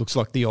paper, it looks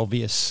like the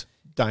obvious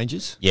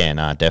dangers. Yeah,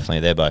 no,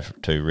 definitely. They're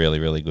both two really,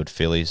 really good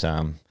fillies.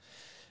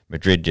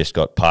 Madrid just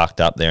got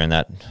parked up there in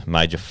that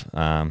major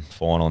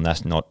final, and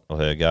that's not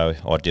her go.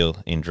 Ideal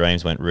in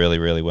Dreams went really,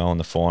 really well in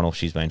the final.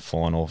 She's been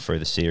fine all through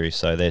the series,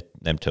 so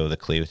them two are the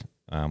clear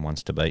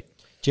ones to beat.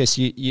 Jess,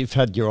 you've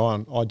had your eye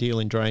on Ideal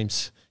in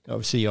Dreams.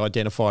 Obviously, you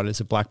identified it as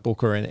a black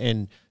booker,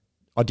 and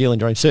Ideal in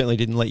Dreams certainly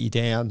didn't let you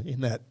down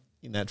in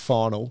that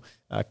final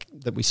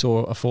that we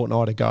saw a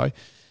fortnight ago.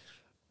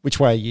 Which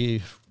way are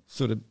you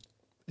sort of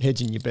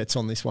hedging your bets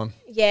on this one?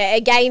 Yeah,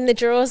 again, the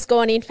draw's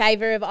gone in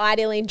favour of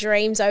Ideal in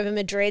Dreams over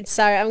Madrid,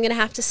 so I'm going to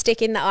have to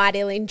stick in the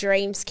Ideal in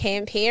Dreams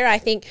camp here. I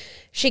think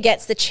she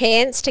gets the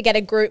chance to get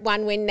a Group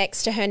 1 win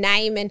next to her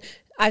name, and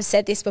I've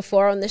said this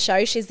before on the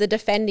show, she's the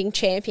defending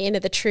champion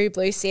of the True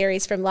Blue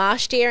Series from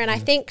last year, and I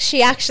think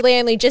she actually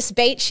only just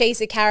beat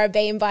She's a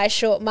Caribbean by a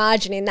short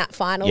margin in that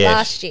final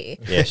last year.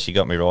 Yeah, she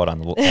got me right on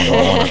the line,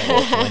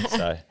 unfortunately.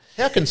 So.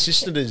 How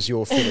consistent is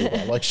your filly,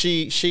 though? Like,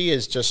 she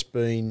has just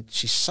been,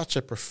 she's such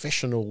a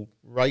professional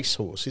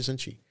racehorse, isn't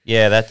she?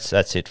 Yeah,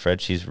 that's it,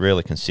 Fred. She's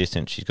really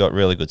consistent. She's got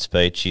really good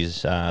speed.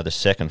 She's the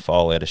second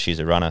foal out of She's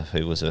a Runner,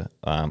 who was a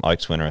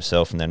Oaks winner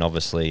herself, and then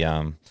obviously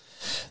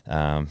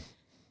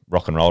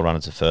Rock and Roll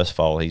Runner's the first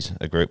foal. He's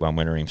a Group 1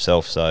 winner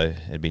himself, so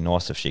it'd be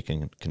nice if she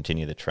can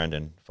continue the trend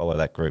and follow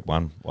that Group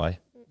 1 way.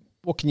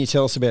 What can you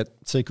tell us about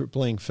Secret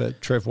Bling for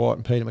Trev White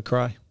and Peter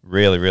McRae?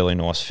 Really, really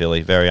nice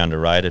filly. Very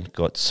underrated.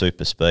 Got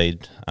super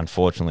speed.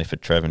 Unfortunately for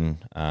Trev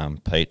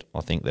and Pete, I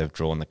think they've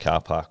drawn the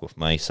car park with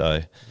me, so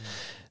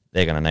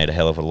they're going to need a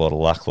hell of a lot of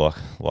luck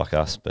like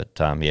us.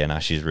 But,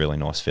 she's a really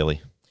nice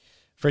filly.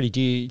 Freddie, do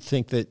you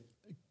think that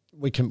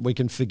we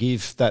can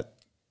forgive that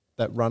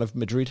run of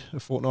Madrid a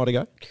fortnight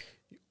ago?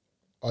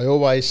 I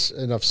always,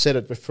 and I've said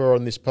it before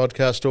on this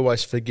podcast,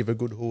 always forgive a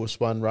good horse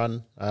one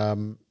run.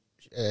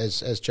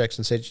 as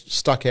Jackson said,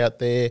 stuck out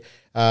there,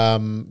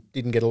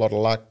 didn't get a lot of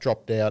luck,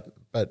 dropped out.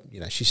 But,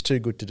 she's too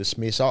good to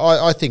dismiss.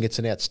 I think it's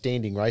an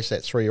outstanding race,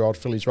 that 3-year-old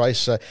fillies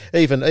race.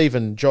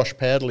 Even Josh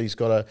Powderly's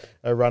got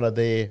a runner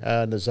there,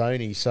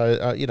 Nazoni.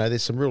 So,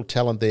 there's some real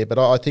talent there. But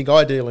I think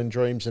Ideal in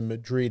Dreams and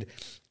Madrid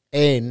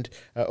and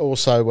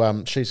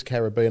also She's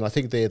Caribbean, I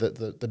think they're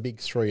the big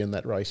three in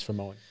that race for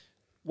mine.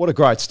 What a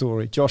great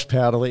story. Josh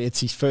Powderly,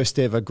 it's his first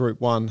ever Group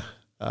 1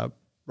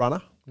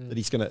 runner that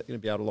he's going to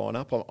be able to line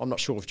up. I'm not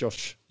sure if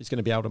Josh is going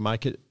to be able to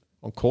make it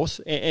on course.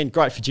 And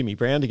great for Jimmy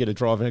Brown to get a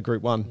drive in a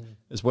Group 1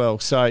 as well.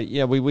 So,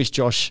 we wish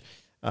Josh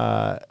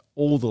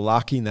all the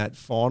luck in that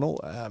final.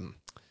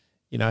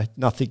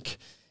 Nothing,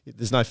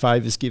 there's no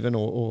favours given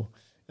or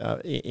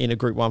in a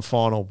Group 1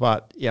 final.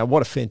 But,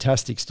 what a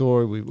fantastic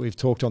story. We've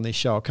talked on this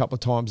show a couple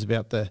of times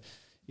about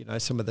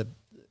some of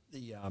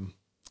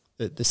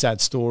the sad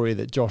story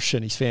that Josh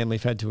and his family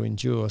have had to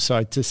endure.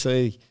 So to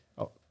see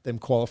them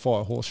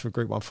qualify a horse for a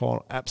Group 1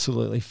 final,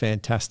 absolutely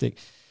fantastic.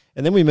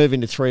 And then we move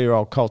into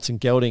 3-year-old colts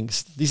and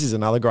geldings. This is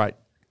another great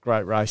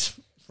race,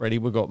 Freddie.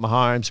 We've got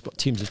Mahomes, we've got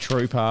Tim's a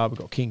Trooper, we've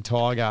got King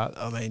Tiger.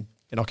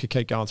 And I could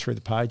keep going through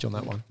the page on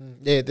that one.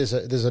 Yeah, there's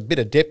a bit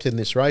of depth in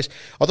this race.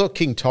 I thought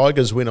King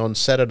Tiger's win on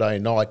Saturday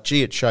night,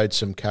 it showed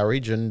some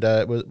courage and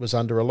was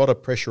under a lot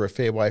of pressure a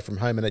fair way from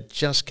home, and it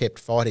just kept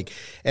fighting.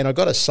 And I've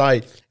got to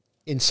say,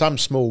 in some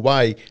small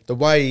way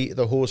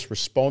the horse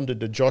responded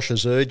to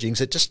Josh's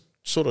urgings, it just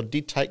sort of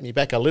did take me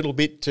back a little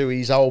bit to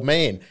his old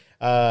man.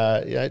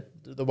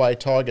 The way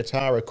Tiger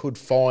Tara could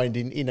find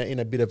in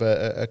a bit of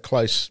a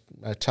close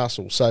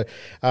tussle. So,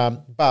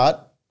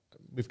 but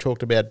we've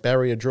talked about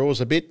barrier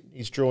draws a bit.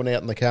 He's drawn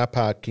out in the car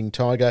park, King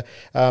Tiger.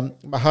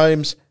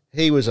 Mahomes,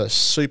 he was a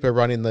super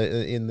run in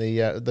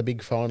the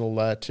big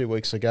final 2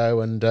 weeks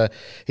ago, and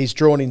he's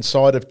drawn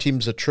inside of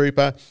Tim's a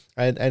Trooper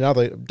and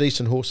other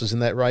decent horses in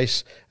that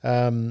race.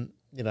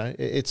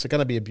 It's going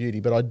to be a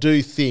beauty, but I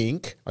do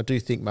think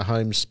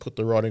Mahomes put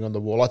the writing on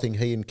the wall. I think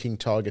he and King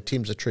Tiger,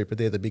 Tim's a Trooper,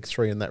 they're the big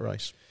three in that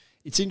race.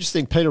 It's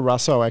interesting. Peter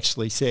Russo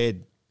actually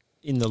said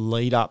in the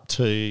lead up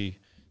to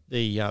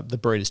the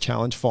Breeders'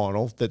 Challenge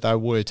final that they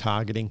were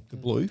targeting the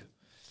blue.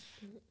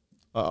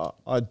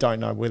 I don't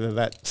know whether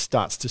that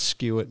starts to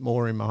skew it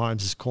more in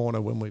Mahomes' corner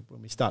when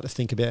we start to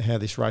think about how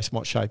this race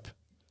might shape.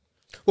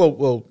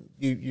 Well,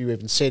 you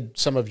even said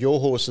some of your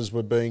horses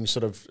were being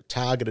sort of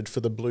targeted for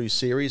the blue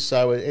series,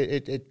 so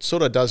it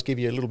sort of does give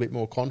you a little bit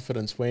more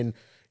confidence when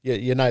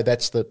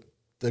that's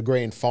the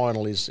grand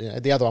final is.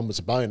 The other one was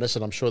a bonus,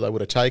 and I'm sure they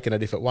would have taken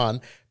it if it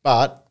won.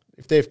 But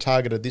if they've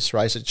targeted this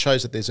race, it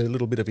shows that there's a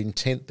little bit of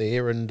intent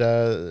there, and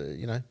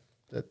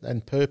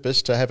and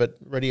purpose to have it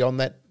ready on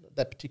that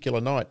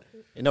particular night.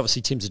 And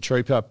obviously, Tim's a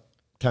Trooper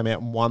came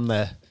out and won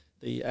the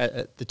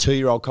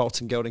 2-year-old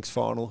Colts and Geldings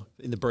final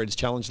in the Breeders'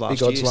 Challenge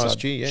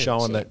last year.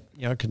 Showing that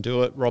can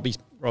do it.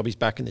 Robbie's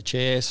back in the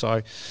chair,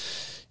 so.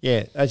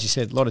 Yeah, as you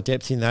said, a lot of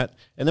depth in that.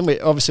 And then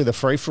obviously the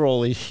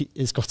free-for-all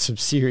has got some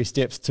serious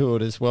depth to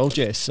it as well,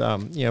 Jess.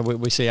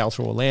 We see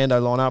Alta Orlando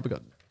line up. We've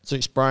got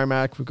Zeus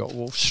Bromac, we've got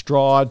Wolf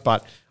Stride,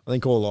 but I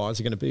think all eyes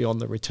are going to be on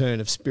the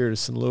return of Spirit of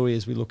St. Louis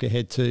as we look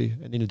ahead to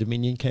an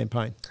Inter-Dominion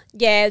campaign.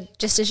 Yeah,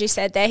 just as you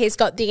said there, he's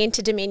got the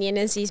Inter-Dominion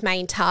as his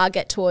main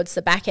target towards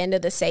the back end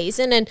of the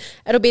season, and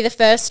it'll be the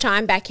first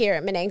time back here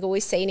at Menangle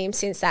we've seen him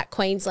since that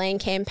Queensland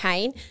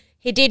campaign.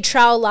 He did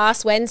trial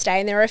last Wednesday,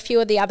 and there are a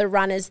few of the other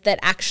runners that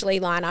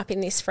actually line up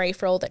in this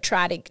free-for-all that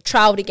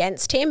trialled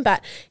against him,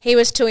 but he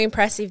was too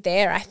impressive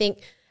there. I think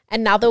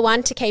another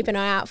one to keep an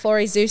eye out for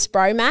is Zeus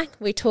Bromac.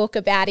 We talk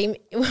about him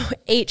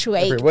each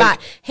week,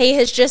 but he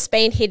has just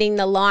been hitting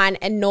the line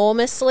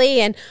enormously,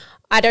 and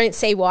I don't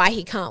see why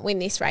he can't win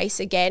this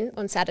race again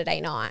on Saturday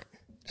night.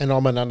 And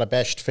I'm an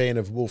unabashed fan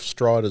of Wolf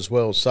Stride as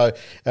well. So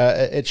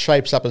it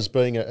shapes up as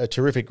being a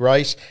terrific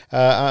race.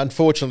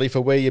 Unfortunately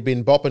for Where You've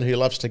Been Bopping, who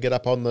loves to get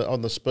up on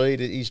the speed,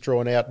 he's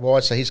drawn out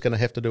wide, so he's going to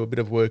have to do a bit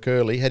of work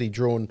early. Had he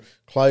drawn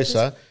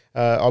closer,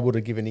 I would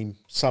have given him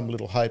some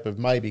little hope of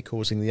maybe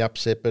causing the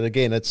upset. But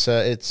again, it's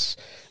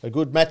a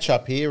good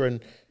matchup here,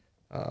 and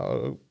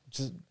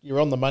you're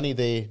on the money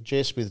there,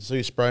 Jess, with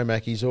Zeus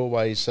Bromac. He's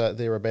always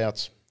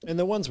thereabouts. And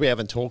the ones we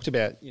haven't talked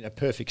about,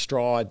 Perfect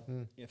Stride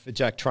for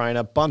Jack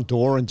Trainer.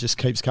 Bundoran just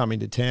keeps coming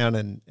to town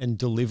and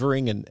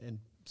delivering and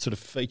sort of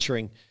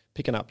featuring,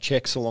 picking up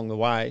checks along the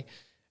way.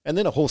 And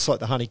then a horse like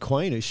the Honey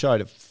Queen, who showed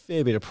a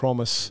fair bit of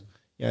promise,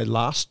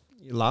 last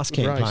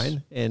campaign, race.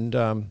 And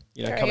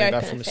coming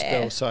back from a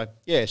spell. So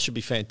it should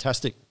be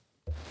fantastic.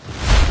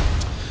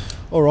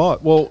 All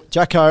right, well,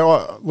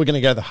 Jacko, we're going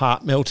to go to the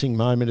heart-melting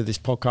moment of this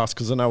podcast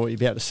because I know what you're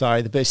about to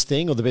say. The best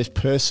thing or the best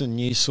person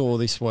you saw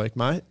this week,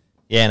 mate?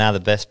 Yeah, no, the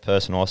best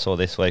person I saw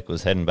this week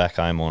was heading back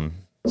home on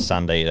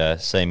Sunday to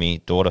see me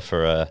daughter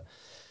for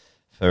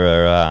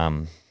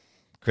her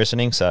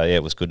christening. So, yeah,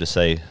 it was good to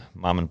see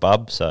Mum and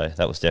Bub. So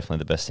that was definitely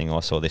the best thing I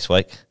saw this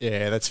week.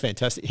 Yeah, that's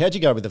fantastic. How'd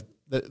you go with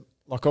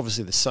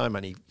obviously there's so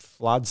many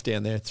floods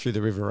down there through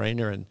the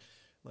Riverina and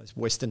those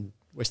Western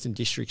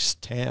Districts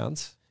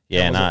towns.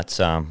 Yeah, no, it's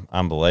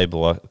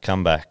unbelievable. I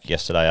come back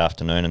yesterday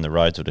afternoon and the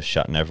roads were just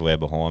shutting everywhere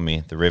behind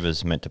me. The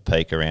river's meant to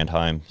peak around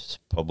home. It's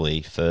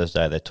probably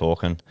Thursday they're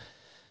talking.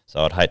 So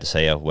I'd hate to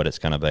see how wet it's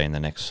going to be in the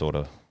next sort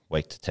of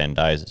week to 10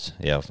 days.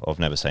 I've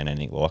never seen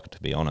anything like it,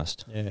 to be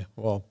honest. Yeah,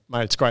 well,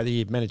 mate, it's great that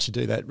you've managed to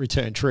do that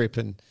return trip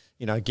and,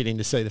 get in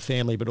to see the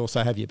family, but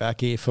also have you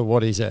back here for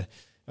what is a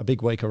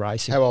big week of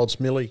racing. How old's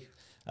Millie?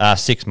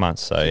 6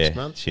 months, so 6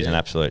 months, she's an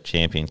absolute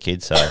champion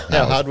kid. So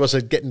how hard was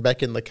it getting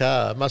back in the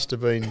car? It must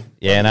have been.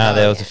 Yeah, no,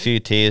 there was a few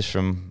tears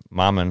from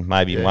mum and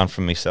maybe one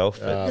from myself.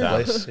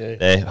 But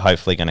they're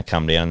hopefully going to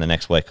come down in the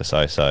next week or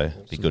so. So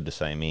it'd be good to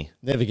see me.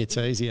 Never gets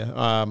easier.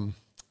 I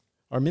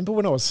remember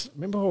when I was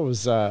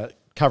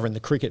covering the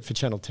cricket for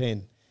Channel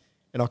 10,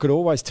 and I could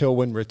always tell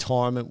when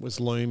retirement was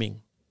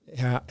looming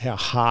how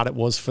hard it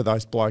was for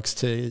those blokes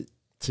to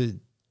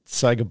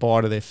say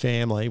goodbye to their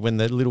family when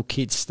the little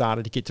kids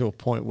started to get to a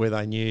point where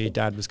they knew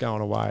Dad was going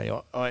away.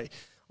 I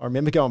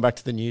remember going back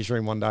to the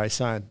newsroom one day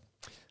saying,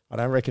 I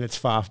don't reckon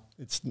it's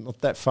not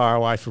that far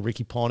away for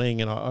Ricky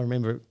Ponting, and I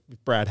remember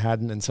with Brad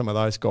Haddon and some of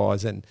those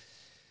guys, and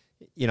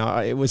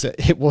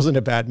it wasn't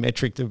a bad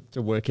metric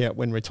to work out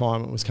when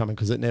retirement was coming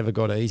because it never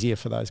got easier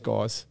for those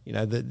guys.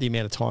 The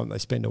amount of time they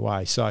spend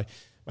away. So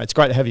mate, it's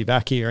great to have you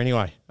back here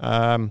anyway.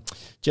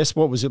 Jess,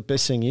 what was the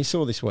best thing you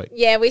saw this week?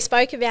 Yeah, we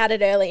spoke about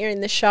it earlier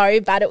in the show,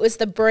 but it was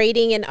the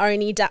breeding and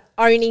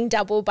owning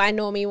double by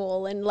Normie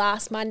Wallen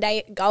last Monday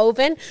at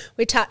Goulburn.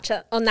 We touched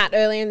on that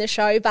earlier in the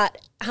show, but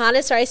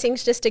harness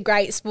racing's just a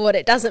great sport.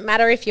 It doesn't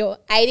matter if you're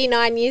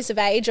 89 years of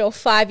age or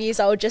 5 years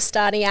old just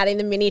starting out in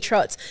the mini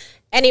trots.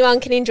 Anyone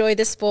can enjoy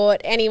the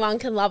sport. Anyone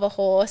can love a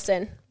horse,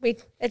 and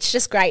it's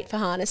just great for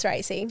harness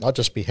racing. I'd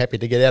just be happy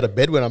to get out of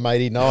bed when I'm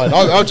 89.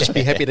 I'll just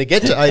be happy to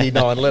get to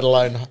 89, let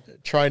alone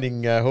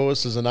training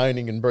horses and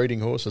owning and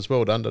breeding horses.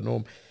 Well done to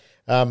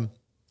Norm.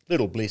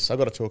 Little Bliss, I've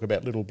got to talk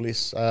about Little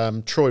Bliss.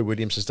 Troy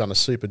Williams has done a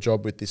super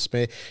job with this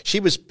mare. She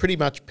was pretty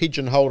much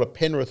pigeonholed a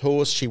Penrith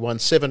horse. She won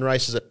 7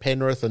 races at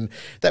Penrith, and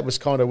that was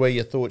kind of where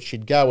you thought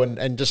she'd go.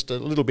 And just a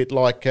little bit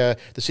like the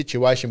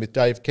situation with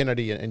Dave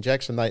Kennedy and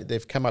Jackson,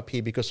 they've come up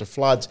here because of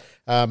floods.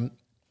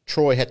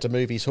 Troy had to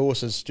move his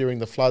horses during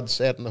the floods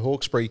out in the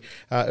Hawkesbury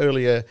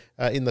earlier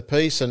in the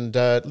piece, and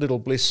Little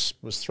Bliss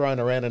was thrown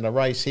around in a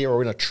race here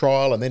or in a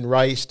trial and then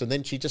raced, and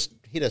then she just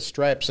hit her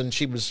straps, and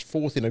she was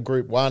 4th in a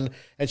Group 1,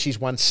 and she's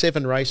won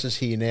 7 races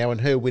here now,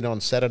 and her win on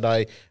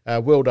Saturday,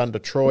 well done to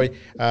Troy.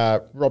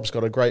 Rob's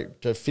got a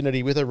great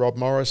affinity with her, Rob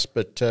Morris,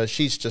 but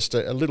she's just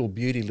a little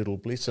beauty, Little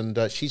Bliss,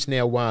 and she's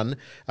now won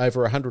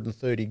over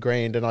 130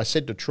 grand, and I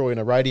said to Troy in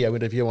a radio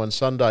interview on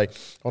Sunday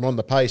on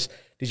the Pace,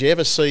 did you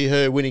ever see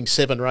her winning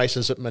 7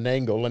 races at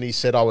Menangle? And he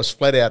said, I was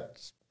flat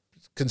out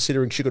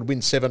considering she could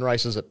win 7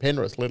 races at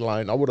Penrith, let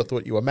alone, I would have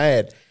thought you were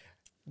mad.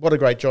 What a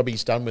great job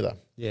he's done with her.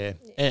 Yeah,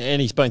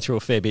 and he's been through a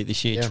fair bit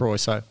this year, Troy,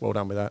 so well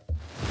done with that.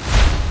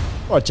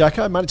 All right,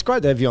 Jacko, mate, it's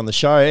great to have you on the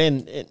show,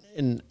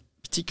 and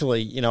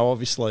particularly,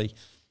 obviously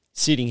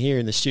sitting here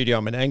in the studio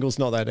in Menangle's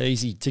not that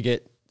easy to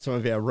get some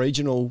of our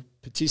regional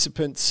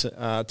participants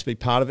to be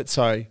part of it,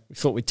 so we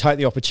thought we'd take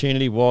the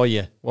opportunity while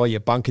you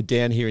bunkered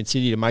down here in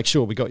Sydney to make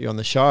sure we got you on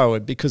the show,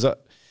 because I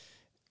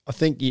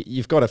think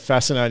you've got a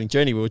fascinating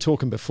journey. We were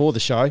talking before the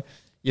show.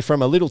 You're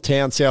from a little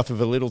town south of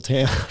a little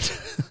town.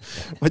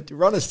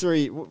 Run us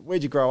through,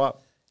 where'd you grow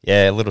up?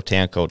 Yeah, a little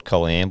town called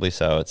Colliambly,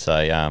 so it's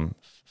a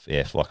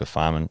like a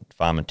farming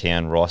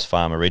town, rice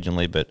farm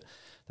originally, but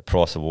the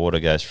price of water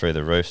goes through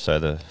the roof, so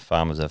the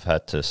farmers have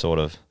had to sort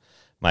of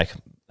make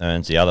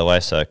earns the other way,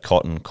 so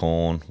cotton,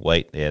 corn,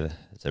 wheat,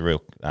 it's a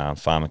real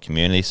farmer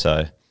community.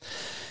 So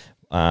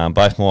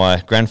both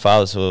my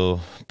grandfathers were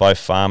both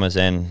farmers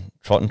and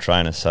trotting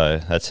trainers, so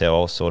that's how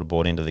I was sort of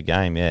brought into the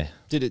game, yeah.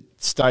 Did it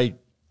stay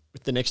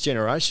with the next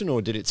generation,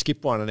 or did it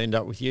skip one and end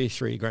up with you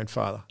through your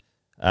grandfather?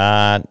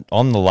 I'm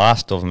the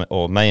last of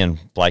me and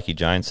Blakey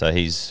Jones, so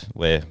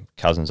we're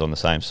cousins on the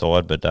same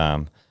side, but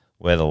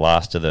we're the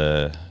last of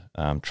the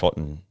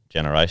trotting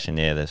generation.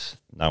 Yeah, there's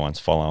no one's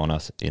following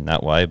us in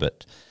that way,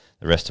 but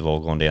the rest have all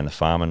gone down the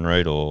farming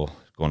route or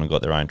gone and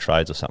got their own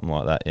trades or something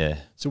like that, yeah.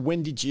 So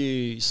when did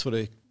you sort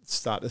of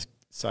start to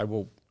say,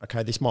 well,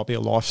 okay, this might be a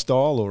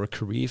lifestyle or a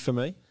career for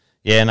me?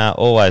 Yeah, no,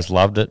 always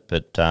loved it,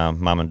 but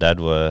Mum and Dad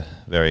were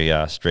very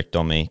strict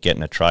on me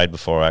getting a trade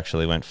before I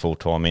actually went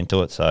full-time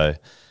into it, so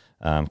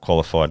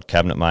qualified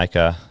cabinet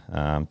maker,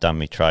 done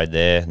my trade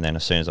there, and then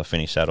as soon as I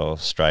finished that, I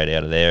was straight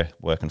out of there,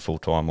 working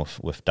full-time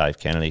with Dave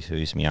Kennedy,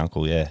 who's my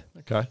uncle, yeah.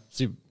 Okay,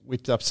 so you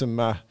whipped up some,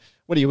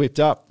 what do you whipped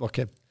up, like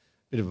a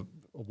bit of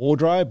a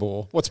wardrobe,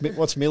 or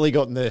what's Millie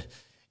got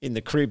in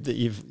the crib that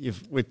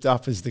you've whipped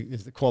up as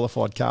the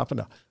qualified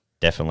carpenter?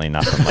 Definitely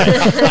nothing,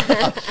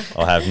 mate.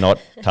 I have not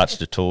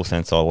touched a tool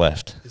since I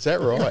left. Is that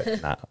right?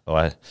 No,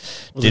 I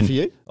was it for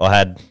you? I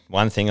had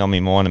one thing on my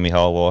mind in my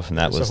whole life, and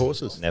that was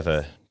horses.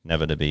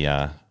 Never to be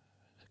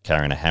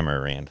carrying a hammer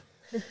around.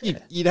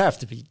 You'd have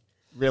to be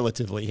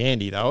relatively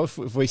handy though.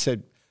 If we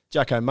said,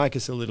 Jacko, make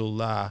us a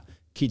little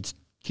kids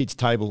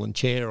table and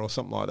chair or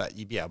something like that,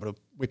 you'd be able to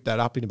whip that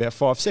up in about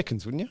 5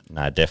 seconds, wouldn't you?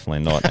 No,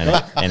 definitely not.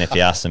 And if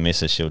you ask the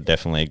missus, she'll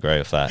definitely agree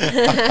with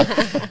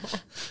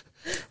that.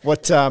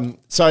 It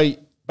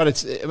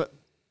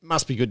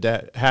must be good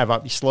to have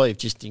up your sleeve.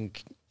 Just in,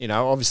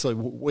 obviously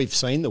we've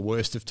seen the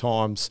worst of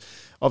times.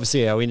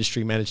 Obviously, our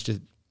industry managed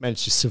to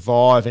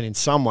survive and in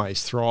some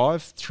ways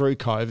thrive through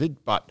COVID.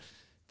 But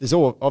there's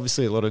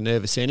obviously a lot of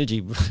nervous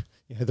energy.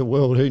 The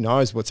world, who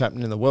knows what's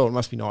happening in the world? It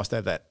must be nice to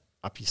have that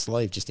up your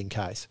sleeve just in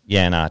case.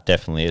 Yeah, no, it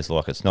definitely is.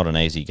 Like, it's not an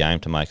easy game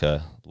to make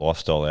a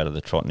lifestyle out of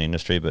the trotting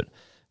industry, but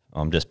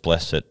I'm just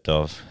blessed that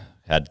I've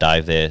had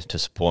Dave there to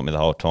support me the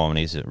whole time, and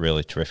he's a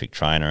really terrific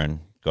trainer and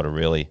got a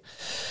really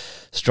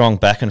strong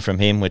backing from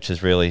him, which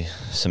has really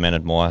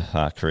cemented my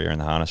career in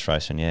the harness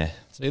racing, yeah.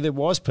 See, they're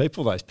wise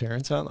people, those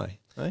parents, aren't they?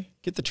 Hey?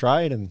 Get the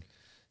trade and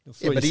you'll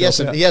sort but he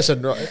hasn't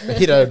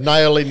hit a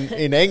nail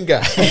in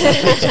anger.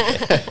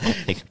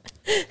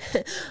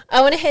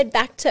 I want to head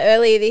back to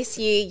earlier this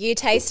year. You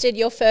tasted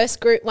your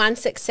first Group 1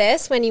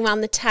 success when you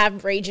won the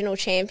TAB Regional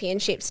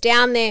Championships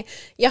down there,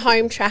 your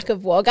home track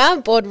of Wagga,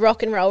 aboard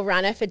Rock and Roll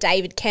Runner for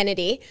David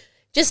Kennedy.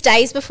 Just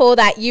days before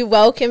that, you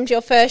welcomed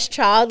your first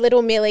child,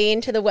 little Millie,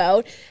 into the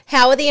world.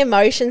 How are the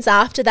emotions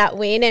after that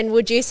win, and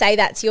would you say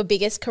that's your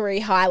biggest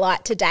career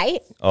highlight to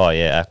date? Oh,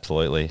 yeah,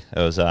 absolutely. It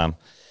was a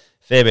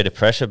fair bit of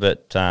pressure,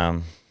 but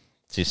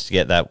just to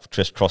get that,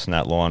 just crossing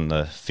that line,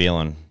 the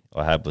feeling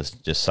I had was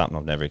just something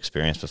I've never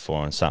experienced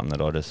before and something that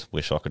I just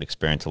wish I could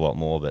experience a lot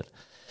more. But,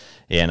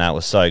 yeah, no, it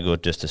was so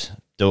good. Just to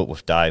do it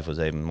with Dave was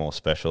even more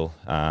special.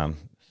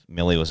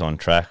 Millie was on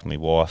track, my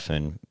wife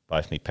and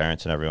both my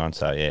parents and everyone.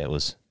 So, yeah, it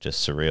was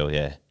just surreal,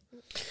 yeah.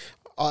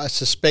 I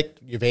suspect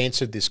you've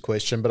answered this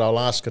question, but I'll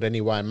ask it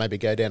anyway and maybe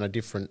go down a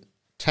different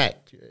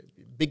tack.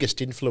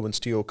 Biggest influence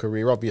to your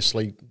career,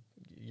 obviously,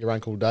 your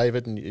Uncle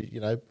David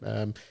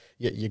and,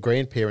 your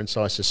grandparents,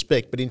 I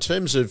suspect. But in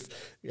terms of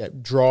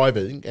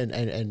driving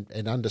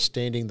and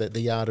understanding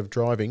the art of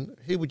driving,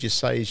 who would you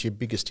say is your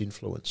biggest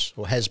influence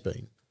or has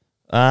been?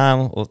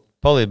 Well,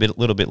 probably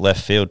little bit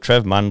left field.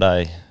 Trev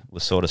Monday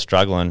was sort of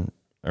struggling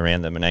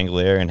around the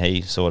Menangle area, and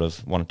he sort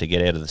of wanted to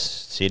get out of the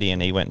city,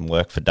 and he went and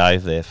worked for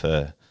Dave there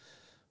for,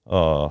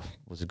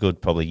 was a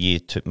good probably year,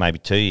 maybe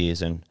 2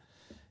 years, and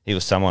he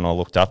was someone I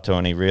looked up to,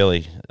 and he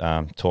really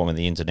taught me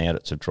the ins and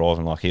outs of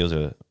driving. Like, he was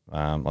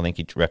I think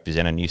he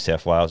represented New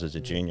South Wales as a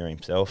junior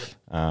himself.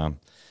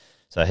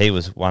 So he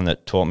was one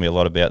that taught me a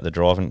lot about the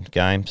driving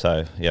game.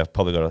 So, yeah, I've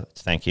probably got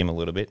to thank him a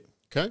little bit.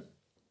 Okay.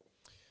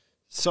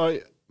 So,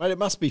 mate, it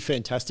must be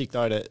fantastic,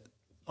 though,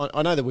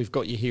 I know that we've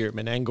got you here at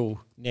Menangle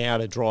now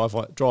to drive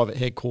at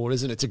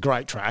headquarters, and it's a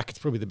great track. It's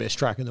probably the best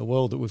track in the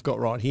world that we've got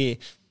right here.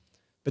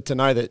 But to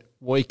know that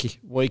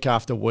week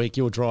after week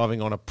you're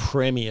driving on a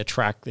premier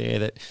track there,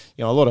 that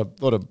a lot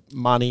of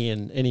money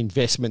and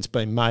investments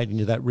being made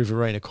into that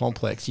Riverina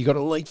complex. You've got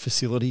elite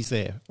facilities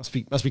there.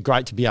 Must be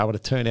great to be able to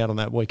turn out on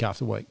that week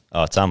after week.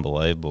 Oh, it's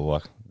unbelievable.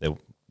 Like, they're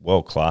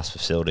world-class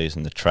facilities,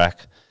 and the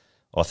track,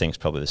 I think, is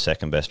probably the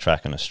second best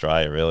track in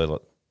Australia, really.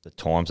 Like, the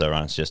times they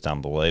run, it's just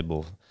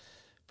unbelievable.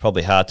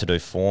 Probably hard to do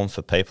form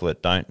for people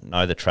that don't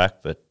know the track,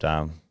 but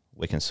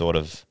we can sort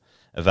of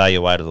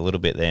evaluate it a little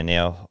bit there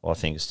now. I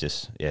think it's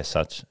just,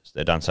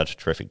 they've done such a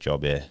terrific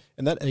job, yeah.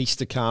 And that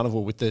Easter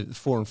Carnival with the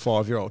 4 and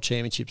 5 year old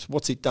championships,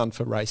 what's it done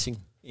for racing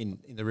in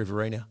the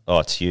Riverina? Oh,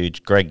 it's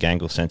huge. Greg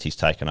Gangle, since he's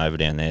taken over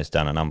down there, has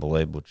done an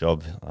unbelievable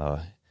job.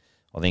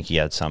 I think he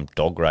had some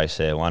dog race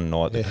there one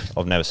night. Yeah.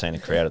 I've never seen a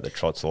crowd at the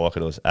trots like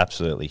it. It was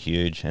absolutely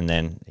huge. And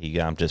then he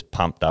just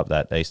pumped up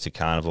that Easter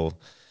Carnival.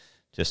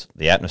 Just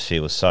the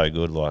atmosphere was so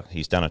good. Like,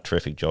 he's done a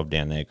terrific job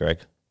down there, Greg.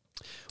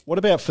 What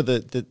about for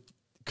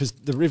because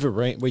the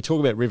Riverina, we talk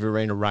about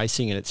Riverina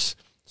racing, and it's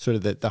sort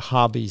of the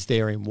hub is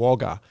there in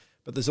Wagga,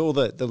 but there's all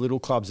the little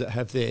clubs that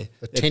have their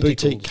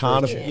boutique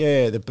carnival.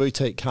 Yeah, the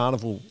boutique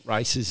carnival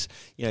races,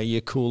 your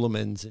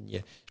Coolamans and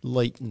your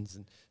Leetons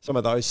and some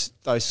of those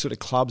sort of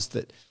clubs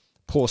that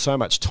pour so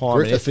much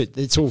time and effort.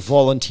 It's all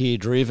volunteer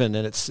driven,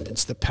 and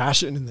it's the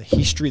passion and the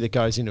history that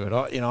goes into it.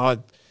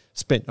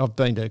 I've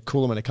been to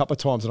Coolaman a couple of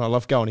times, and I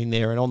love going in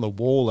there, and on the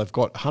wall they've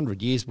got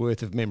 100 years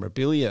worth of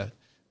memorabilia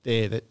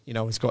there that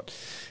has got.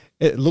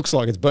 It looks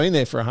like it's been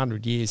there for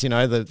 100 years.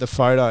 The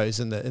photos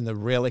and the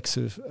relics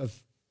of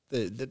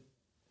the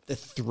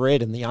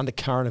thread and the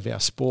undercurrent of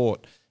our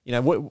sport.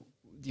 What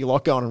do you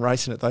like going and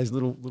racing at those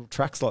little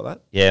tracks like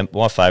that? Yeah,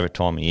 my favourite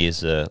time of year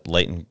is the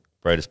Leeton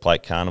Breeders'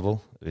 Plate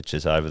Carnival, which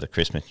is over the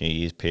Christmas New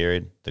Year's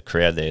period. The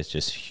crowd there is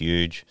just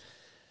huge.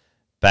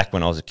 Back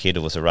when I was a kid,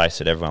 it was a race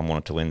that everyone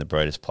wanted to win, the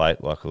Breeders'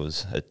 Plate. Like, it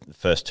was the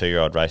first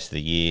 2-year-old race of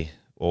the year.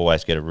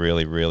 Always get a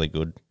really, really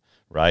good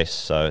race.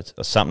 So it's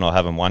something I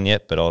haven't won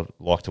yet, but I'd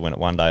like to win it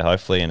one day,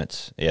 hopefully. And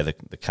it's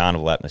the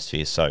carnival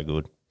atmosphere is so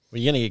good.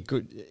 Well, you're going to get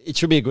good. It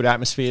should be a good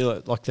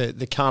atmosphere. Like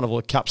the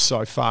carnival cups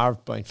so far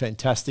have been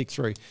fantastic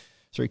through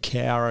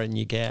Cowra and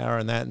Yagara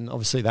and that, and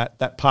obviously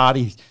that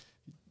party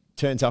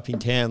turns up in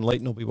town.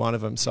 Leeton will be one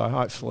of them. So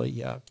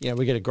hopefully,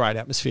 we get a great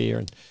atmosphere,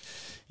 and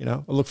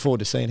I look forward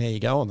to seeing how you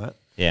go on that.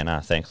 Yeah,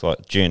 no, thanks.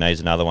 Like June's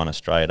another one,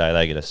 Australia Day,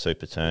 they get a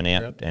super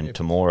turnout, and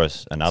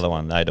Tamora's another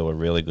one. They do a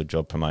really good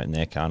job promoting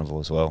their carnival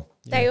as well.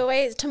 They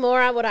always,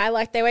 Tamora, what I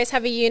like, they always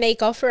have a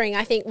unique offering.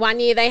 I think one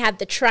year they had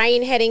the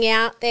train heading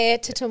out there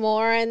to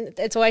Tamora, and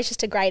it's always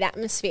just a great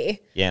atmosphere.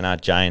 Yeah, no,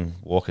 Jane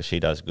Walker, she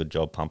does a good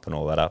job pumping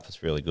all that up.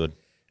 It's really good.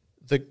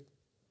 The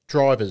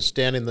drivers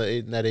down in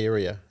that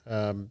area,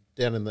 down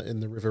in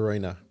the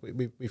Riverina,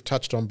 we've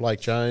touched on Blake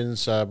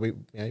Jones,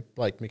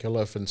 Blake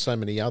Micallef, and so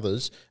many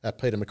others.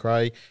 Peter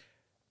McRae.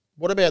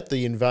 What about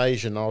the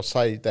invasion? I'll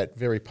say that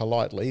very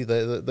politely.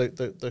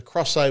 The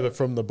crossover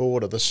from the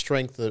border, the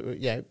strength.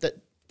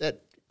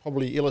 That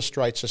probably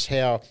illustrates just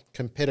how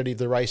competitive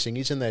the racing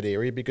is in that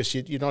area, because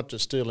you're not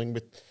just dealing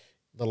with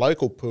the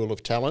local pool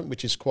of talent,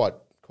 which is quite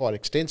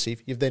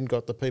extensive. You've then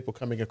got the people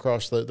coming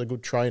across, the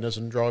good trainers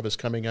and drivers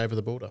coming over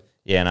the border.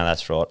 Yeah, no,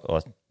 that's right.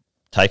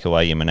 Take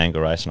away your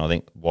Menangle race, and I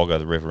think Wagga,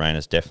 the Riverina,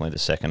 is definitely the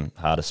second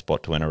hardest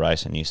spot to win a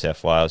race in New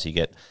South Wales. You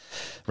get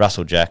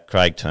Russell Jack,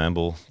 Craig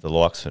Turnbull, the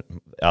likes of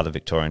other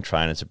Victorian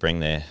trainers to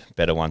bring their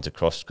better ones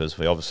across, because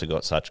we obviously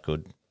got such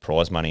good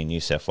prize money in New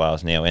South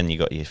Wales now, and you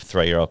got your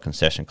 3-year-old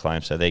concession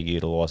claim, so they're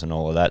utilising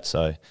all of that.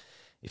 So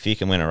if you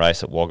can win a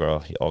race at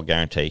Wagga, I'll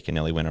guarantee you can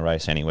nearly win a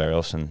race anywhere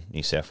else in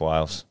New South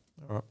Wales.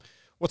 All right.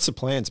 What's the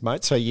plans,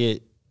 mate? So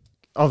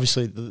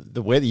obviously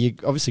the weather, you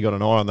obviously got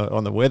an eye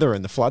on the weather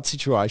and the flood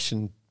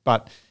situation,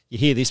 but you're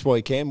here this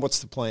weekend. What's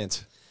the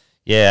plans?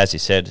 Yeah, as you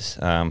said,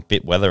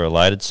 bit weather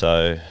related,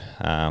 so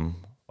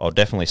I'll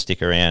definitely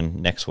stick around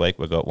next week.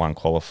 We've got one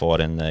qualified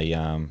in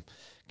the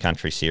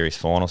Country Series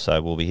final,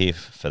 so we'll be here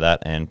for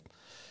that. And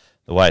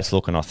the way it's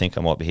looking, I think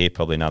I might be here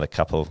probably another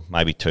couple,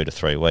 maybe 2 to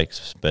 3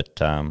 weeks. But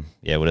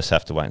we'll just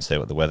have to wait and see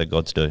what the weather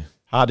gods do.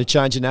 Hard to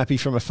change a nappy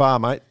from afar,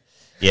 mate.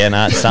 Yeah,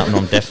 no, it's something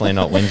I'm definitely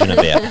not whinging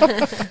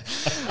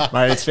about.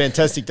 Mate, it's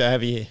fantastic to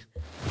have you here.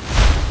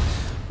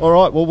 All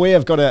right, well, we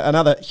have got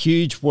another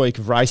huge week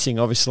of racing.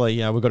 Obviously,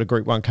 we've got a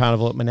Group 1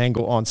 carnival at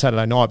Menangle on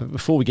Saturday night. But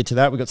before we get to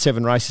that, we've got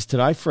 7 races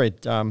today.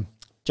 Fred,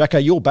 Jacko,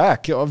 you're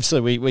back.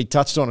 Obviously, we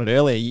touched on it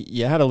earlier.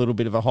 You had a little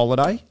bit of a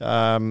holiday,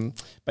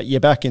 but you're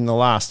back in the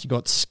last. You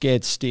got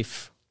Scared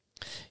Stiff.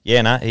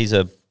 Yeah, no, he's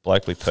a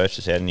bloke we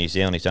purchased out of New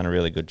Zealand. He's done a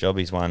really good job.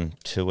 He's won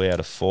 2 out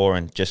of 4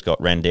 and just got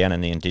ran down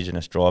in the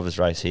Indigenous drivers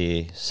race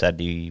here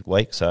Saturday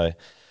week. So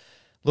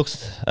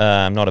looks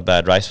not a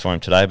bad race for him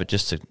today, but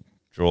just to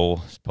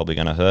draw is probably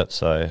going to hurt.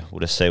 So we'll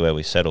just see where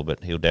we settle,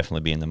 but he'll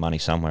definitely be in the money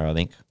somewhere, I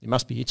think. You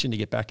must be itching to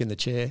get back in the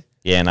chair.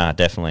 Yeah, no,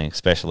 definitely,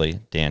 especially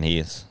down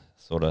here. It's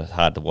sort of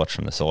hard to watch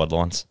from the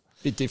sidelines.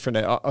 Bit different.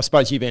 I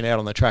suppose you've been out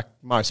on the track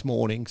most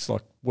mornings,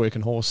 like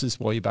working horses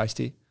while you're based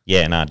here?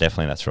 Yeah, no,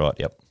 definitely, that's right,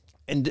 yep.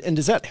 And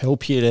does that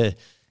help you to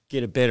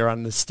get a better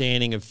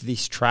understanding of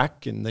this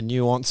track and the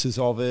nuances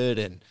of it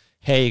and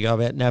how you go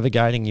about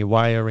navigating your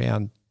way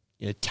around,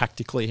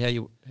 tactically, how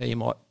you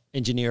might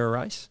engineer a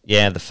race?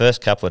 Yeah, the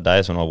first couple of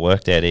days when I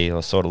worked out here, I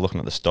was sort of looking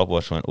at the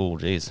stopwatch and went, oh,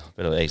 geez,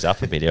 better ease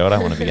up a bit here. I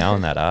don't want to be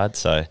going that hard.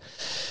 So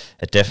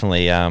it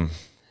definitely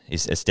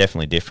it's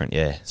definitely different,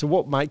 yeah. So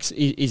what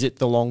is it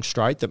the long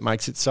straight that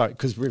makes it so,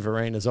 because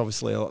Riverina is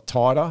obviously a lot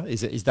tighter,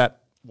 is that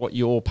what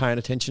you're paying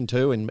attention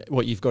to and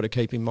what you've got to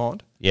keep in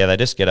mind? Yeah, they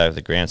just get over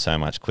the ground so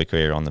much quicker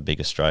here on the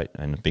bigger straight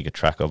and the bigger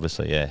track,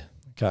 obviously, yeah.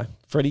 Okay.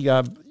 Freddie,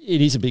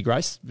 it is a big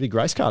race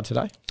card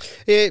today.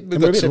 Yeah,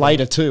 we're a bit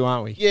later too,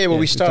 aren't we? Yeah, well,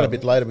 we start a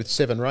bit later with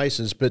 7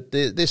 races, but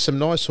there's some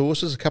nice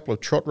horses, a couple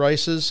of trot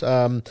races,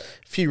 a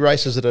few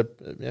races that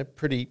are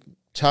pretty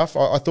tough.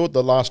 I thought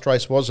the last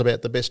race was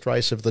about the best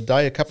race of the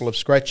day. A couple of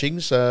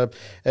scratchings,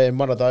 and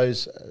one of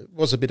those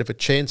was a bit of a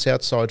chance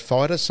outside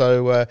fighter.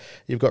 So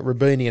you've got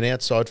Rubini, an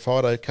outside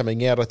fighter,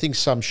 coming out. I think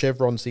Some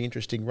Chevron's the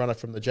interesting runner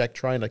from the Jack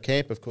Trainer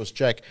camp. Of course,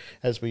 Jack,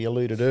 as we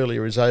alluded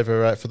earlier, is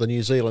over for the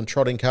New Zealand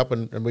Trotting Cup,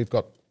 and we've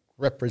got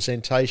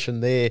representation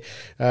there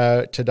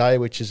today,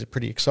 which is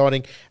pretty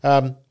exciting.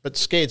 But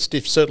Scared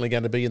Stiff's certainly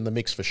going to be in the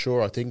mix for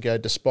sure, I think,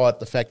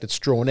 despite the fact it's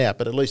drawn out,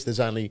 but at least there's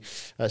only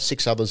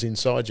 6 others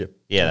inside you.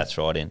 Yeah, that's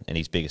right, and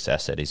his biggest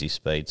asset is his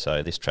speed,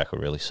 so this track will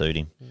really suit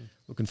him.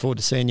 Looking forward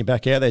to seeing you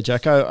back out there,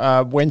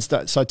 Jacko.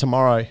 Wednesday, so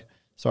tomorrow,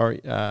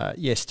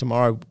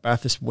 tomorrow,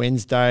 Bathurst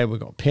Wednesday,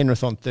 we've got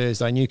Penrith on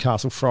Thursday,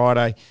 Newcastle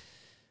Friday,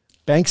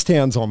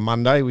 Bankstown's on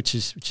Monday, which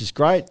is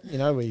great. I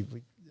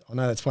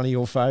know that's one of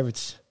your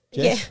favourites.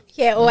 Jess?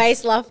 Yeah,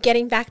 always love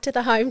getting back to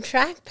the home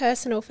track.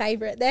 Personal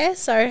favourite there.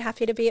 So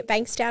happy to be at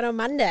Bankstown on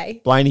Monday.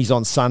 Blaney's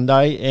on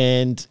Sunday,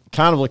 and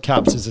Carnival of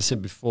Cups, as I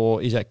said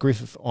before, is at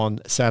Griffith on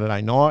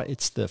Saturday night.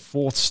 It's the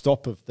 4th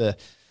stop of the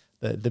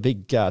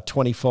big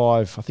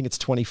 25. I think it's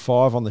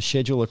 25 on the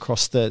schedule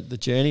across the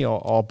journey.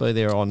 I'll be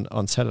there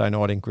on Saturday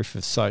night in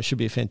Griffith, so it should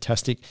be a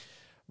fantastic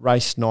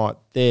race night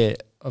there.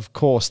 Of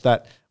course,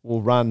 that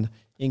will run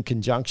in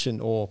conjunction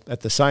or at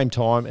the same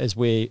time as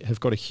we have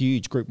got a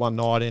huge Group 1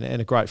 night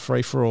and a great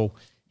free-for-all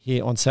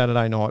here on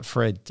Saturday night,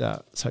 Fred.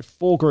 So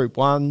 4 Group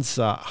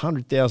 1s,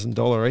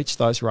 $100,000 each,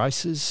 those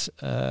races.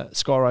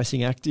 Sky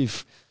Racing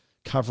Active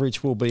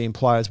coverage will be in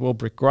play as well.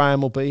 Britt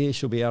Graham will be here.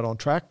 She'll be out on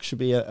track. Should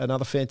be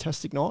another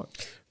fantastic night.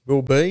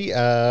 Will be.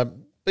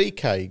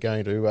 BK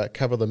going to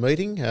cover the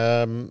meeting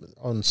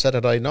on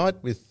Saturday night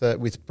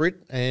with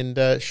Britt,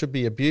 and should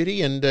be a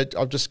beauty. And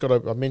I've just got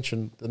to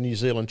mention the New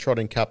Zealand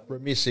Trotting Cup.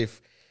 Remiss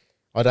if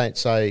I don't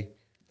say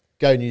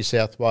go New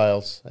South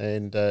Wales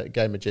and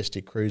go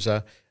Majestic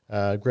Cruiser.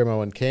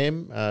 Gremo and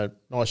Cam,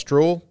 nice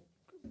draw.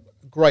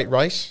 Great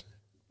race.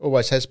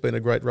 Always has been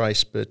a great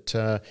race, but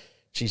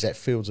geez, that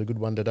field's a good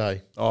one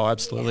today. Oh,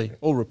 absolutely. Yeah.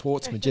 All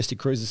reports, Majestic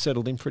Cruiser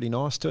settled in pretty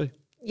nice too.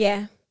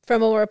 Yeah.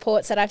 From all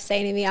reports that I've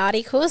seen in the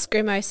articles,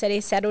 Grimo said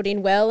he's settled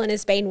in well and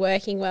has been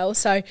working well.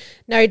 So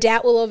no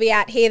doubt we'll all be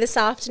out here this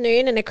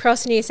afternoon and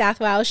across New South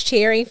Wales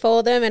cheering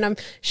for them. And I'm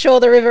sure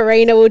the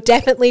Riverina will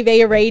definitely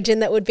be a region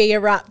that would be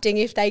erupting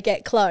if they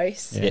get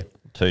close. Yeah,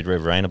 2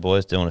 Riverina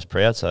boys doing us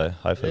proud, so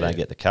hopefully they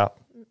get the cup.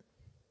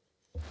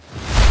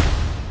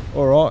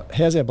 All right,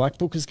 how's our Black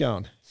Bookers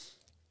going?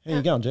 How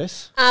you going,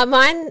 Jess?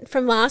 Mine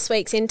from last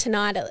week's in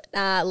tonight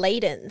at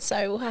Leiden,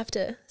 so we'll have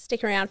to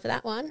stick around for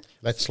that one.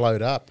 Let's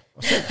load up.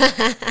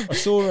 I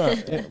saw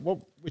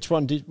which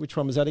one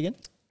was that again?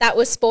 That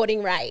was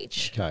Sporting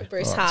Rage. Okay,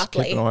 Bruce right,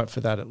 Hartley. Keep an eye out for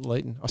that at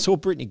Leiden. I saw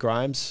Brittany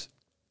Graham's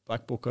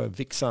Black Booker.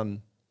 Vic's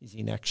son is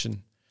in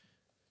action.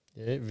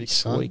 Yeah, Vic's this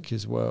son. week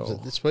as well. Is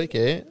it this week,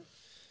 yeah.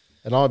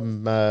 And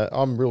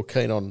I'm real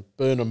keen on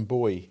Burnham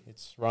Boy.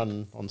 It's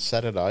run on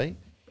Saturday.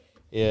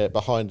 Yeah,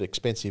 behind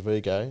Expensive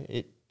Ego.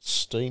 It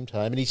steamed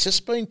home, and he's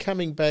just been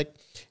coming back.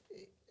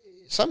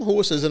 Some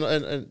horses,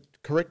 and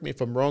correct me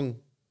if I'm wrong,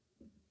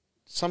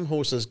 some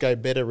horses go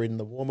better in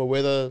the warmer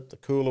weather, the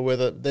cooler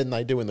weather, than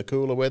they do in the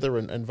cooler weather,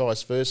 and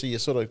vice versa. You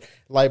sort of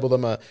label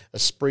them a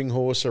spring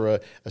horse or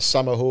a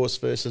summer horse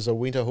versus a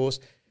winter horse.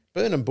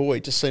 Burnham Boy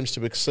just seems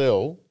to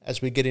excel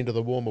as we get into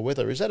the warmer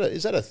weather. Is that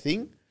a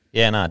thing?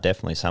 Yeah, no,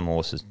 definitely. Some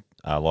horses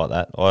are like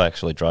that. I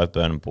actually drove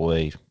Burnham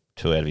Boy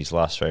 2 out of his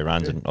last 3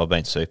 runs, and I've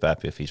been super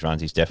happy with his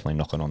runs. He's definitely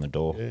knocking on the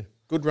door. Yeah.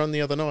 Good run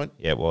the other night.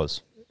 Yeah, it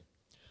was.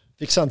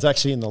 Vic's son's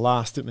actually in the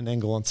last at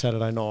Menangle on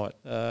Saturday night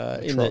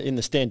in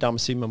the Stan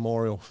Dummersey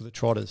Memorial for the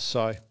Trotters.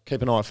 So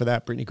keep an eye for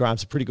that. Brittany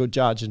Graham's a pretty good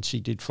judge, and she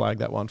did flag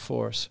that one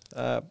for us.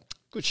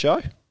 Good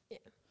show.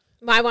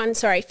 My one,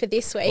 for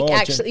this week,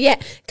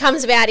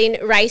 comes about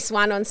in race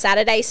 1 on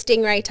Saturday,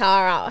 Stingray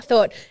Tara. I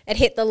thought it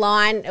hit the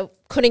line,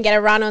 couldn't get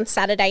a run on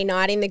Saturday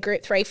night in the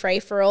Group 3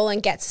 free-for-all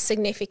and gets a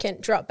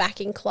significant drop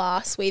back in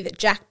class with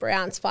Jack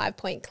Brown's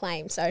 5-point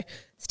claim. So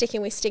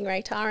sticking with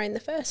Stingray Tara in the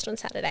first on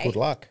Saturday. Good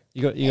luck.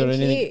 You got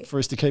anything for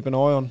us to keep an eye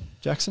on,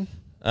 Jackson?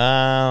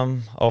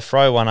 I'll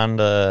throw one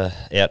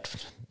out.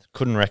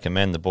 Couldn't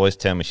recommend. The boys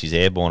tell me she's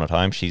airborne at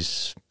home.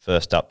 She's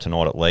first up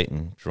tonight at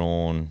Leeton,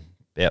 drawn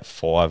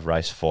about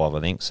race 5, I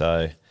think.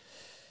 So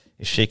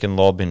if she can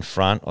lob in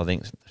front, I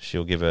think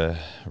she'll give a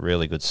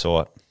really good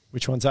sight.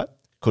 Which one's that?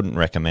 Couldn't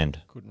recommend.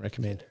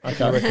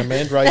 Okay,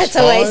 recommend race 5. That's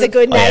always a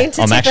good name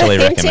to I'm actually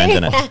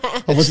recommending it.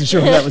 I wasn't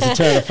sure if that was a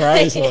turn of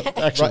phrase.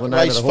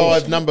 Race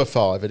 5, number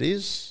 5 it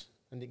is.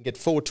 And you can get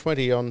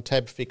 420 on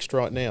tab fixed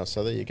right now.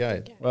 So there you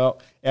go. Well,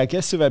 our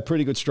guests have had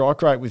pretty good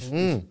strike rate with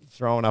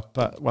throwing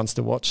up ones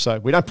to watch. So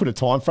we don't put a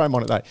time frame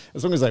on it, though.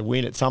 As long as they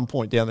win at some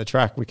point down the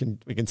track, we can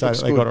say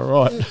that they got it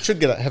right.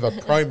 Should have a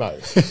promo.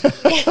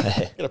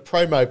 Get a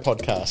promo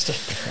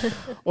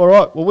podcast. All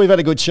right. Well, we've had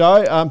a good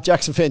show.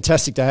 Jackson,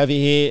 fantastic to have you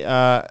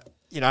here.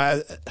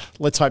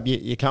 Let's hope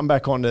you come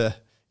back onto.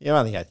 You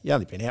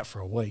only been out for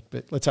a week,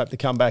 but let's hope the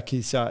comeback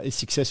is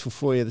successful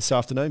for you this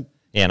afternoon.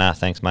 Yeah, no,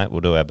 thanks, mate. We'll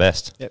do our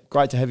best. Yep,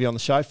 great to have you on the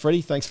show.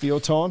 Freddie, thanks for your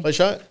time.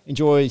 Pleasure.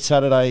 Enjoy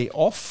Saturday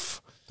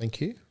off.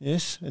 Thank you.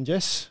 Yes, and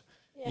Jess,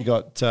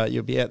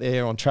 you'll be out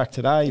there on track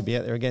today. You'll be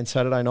out there again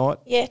Saturday night.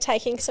 Yeah,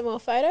 taking some more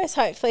photos.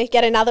 Hopefully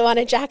get another one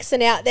of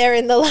Jackson out there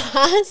in the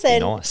last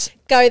and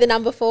go the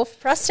number 4 for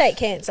prostate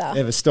cancer.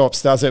 Never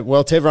stops, does it?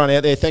 Well, to everyone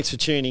out there, thanks for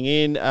tuning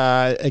in.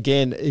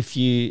 Again, if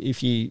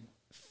you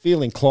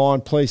feel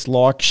inclined, please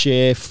like,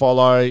 share,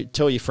 follow,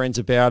 tell your friends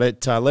about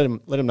it. Let them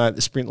know that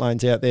the sprint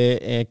lane's out there,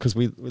 because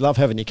we love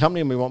having your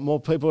company and we want more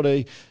people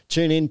to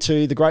tune in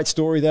to the great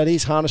story that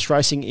is harness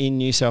racing in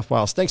New South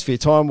Wales. Thanks for your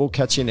time. We'll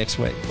catch you next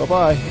week.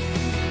 Bye-bye.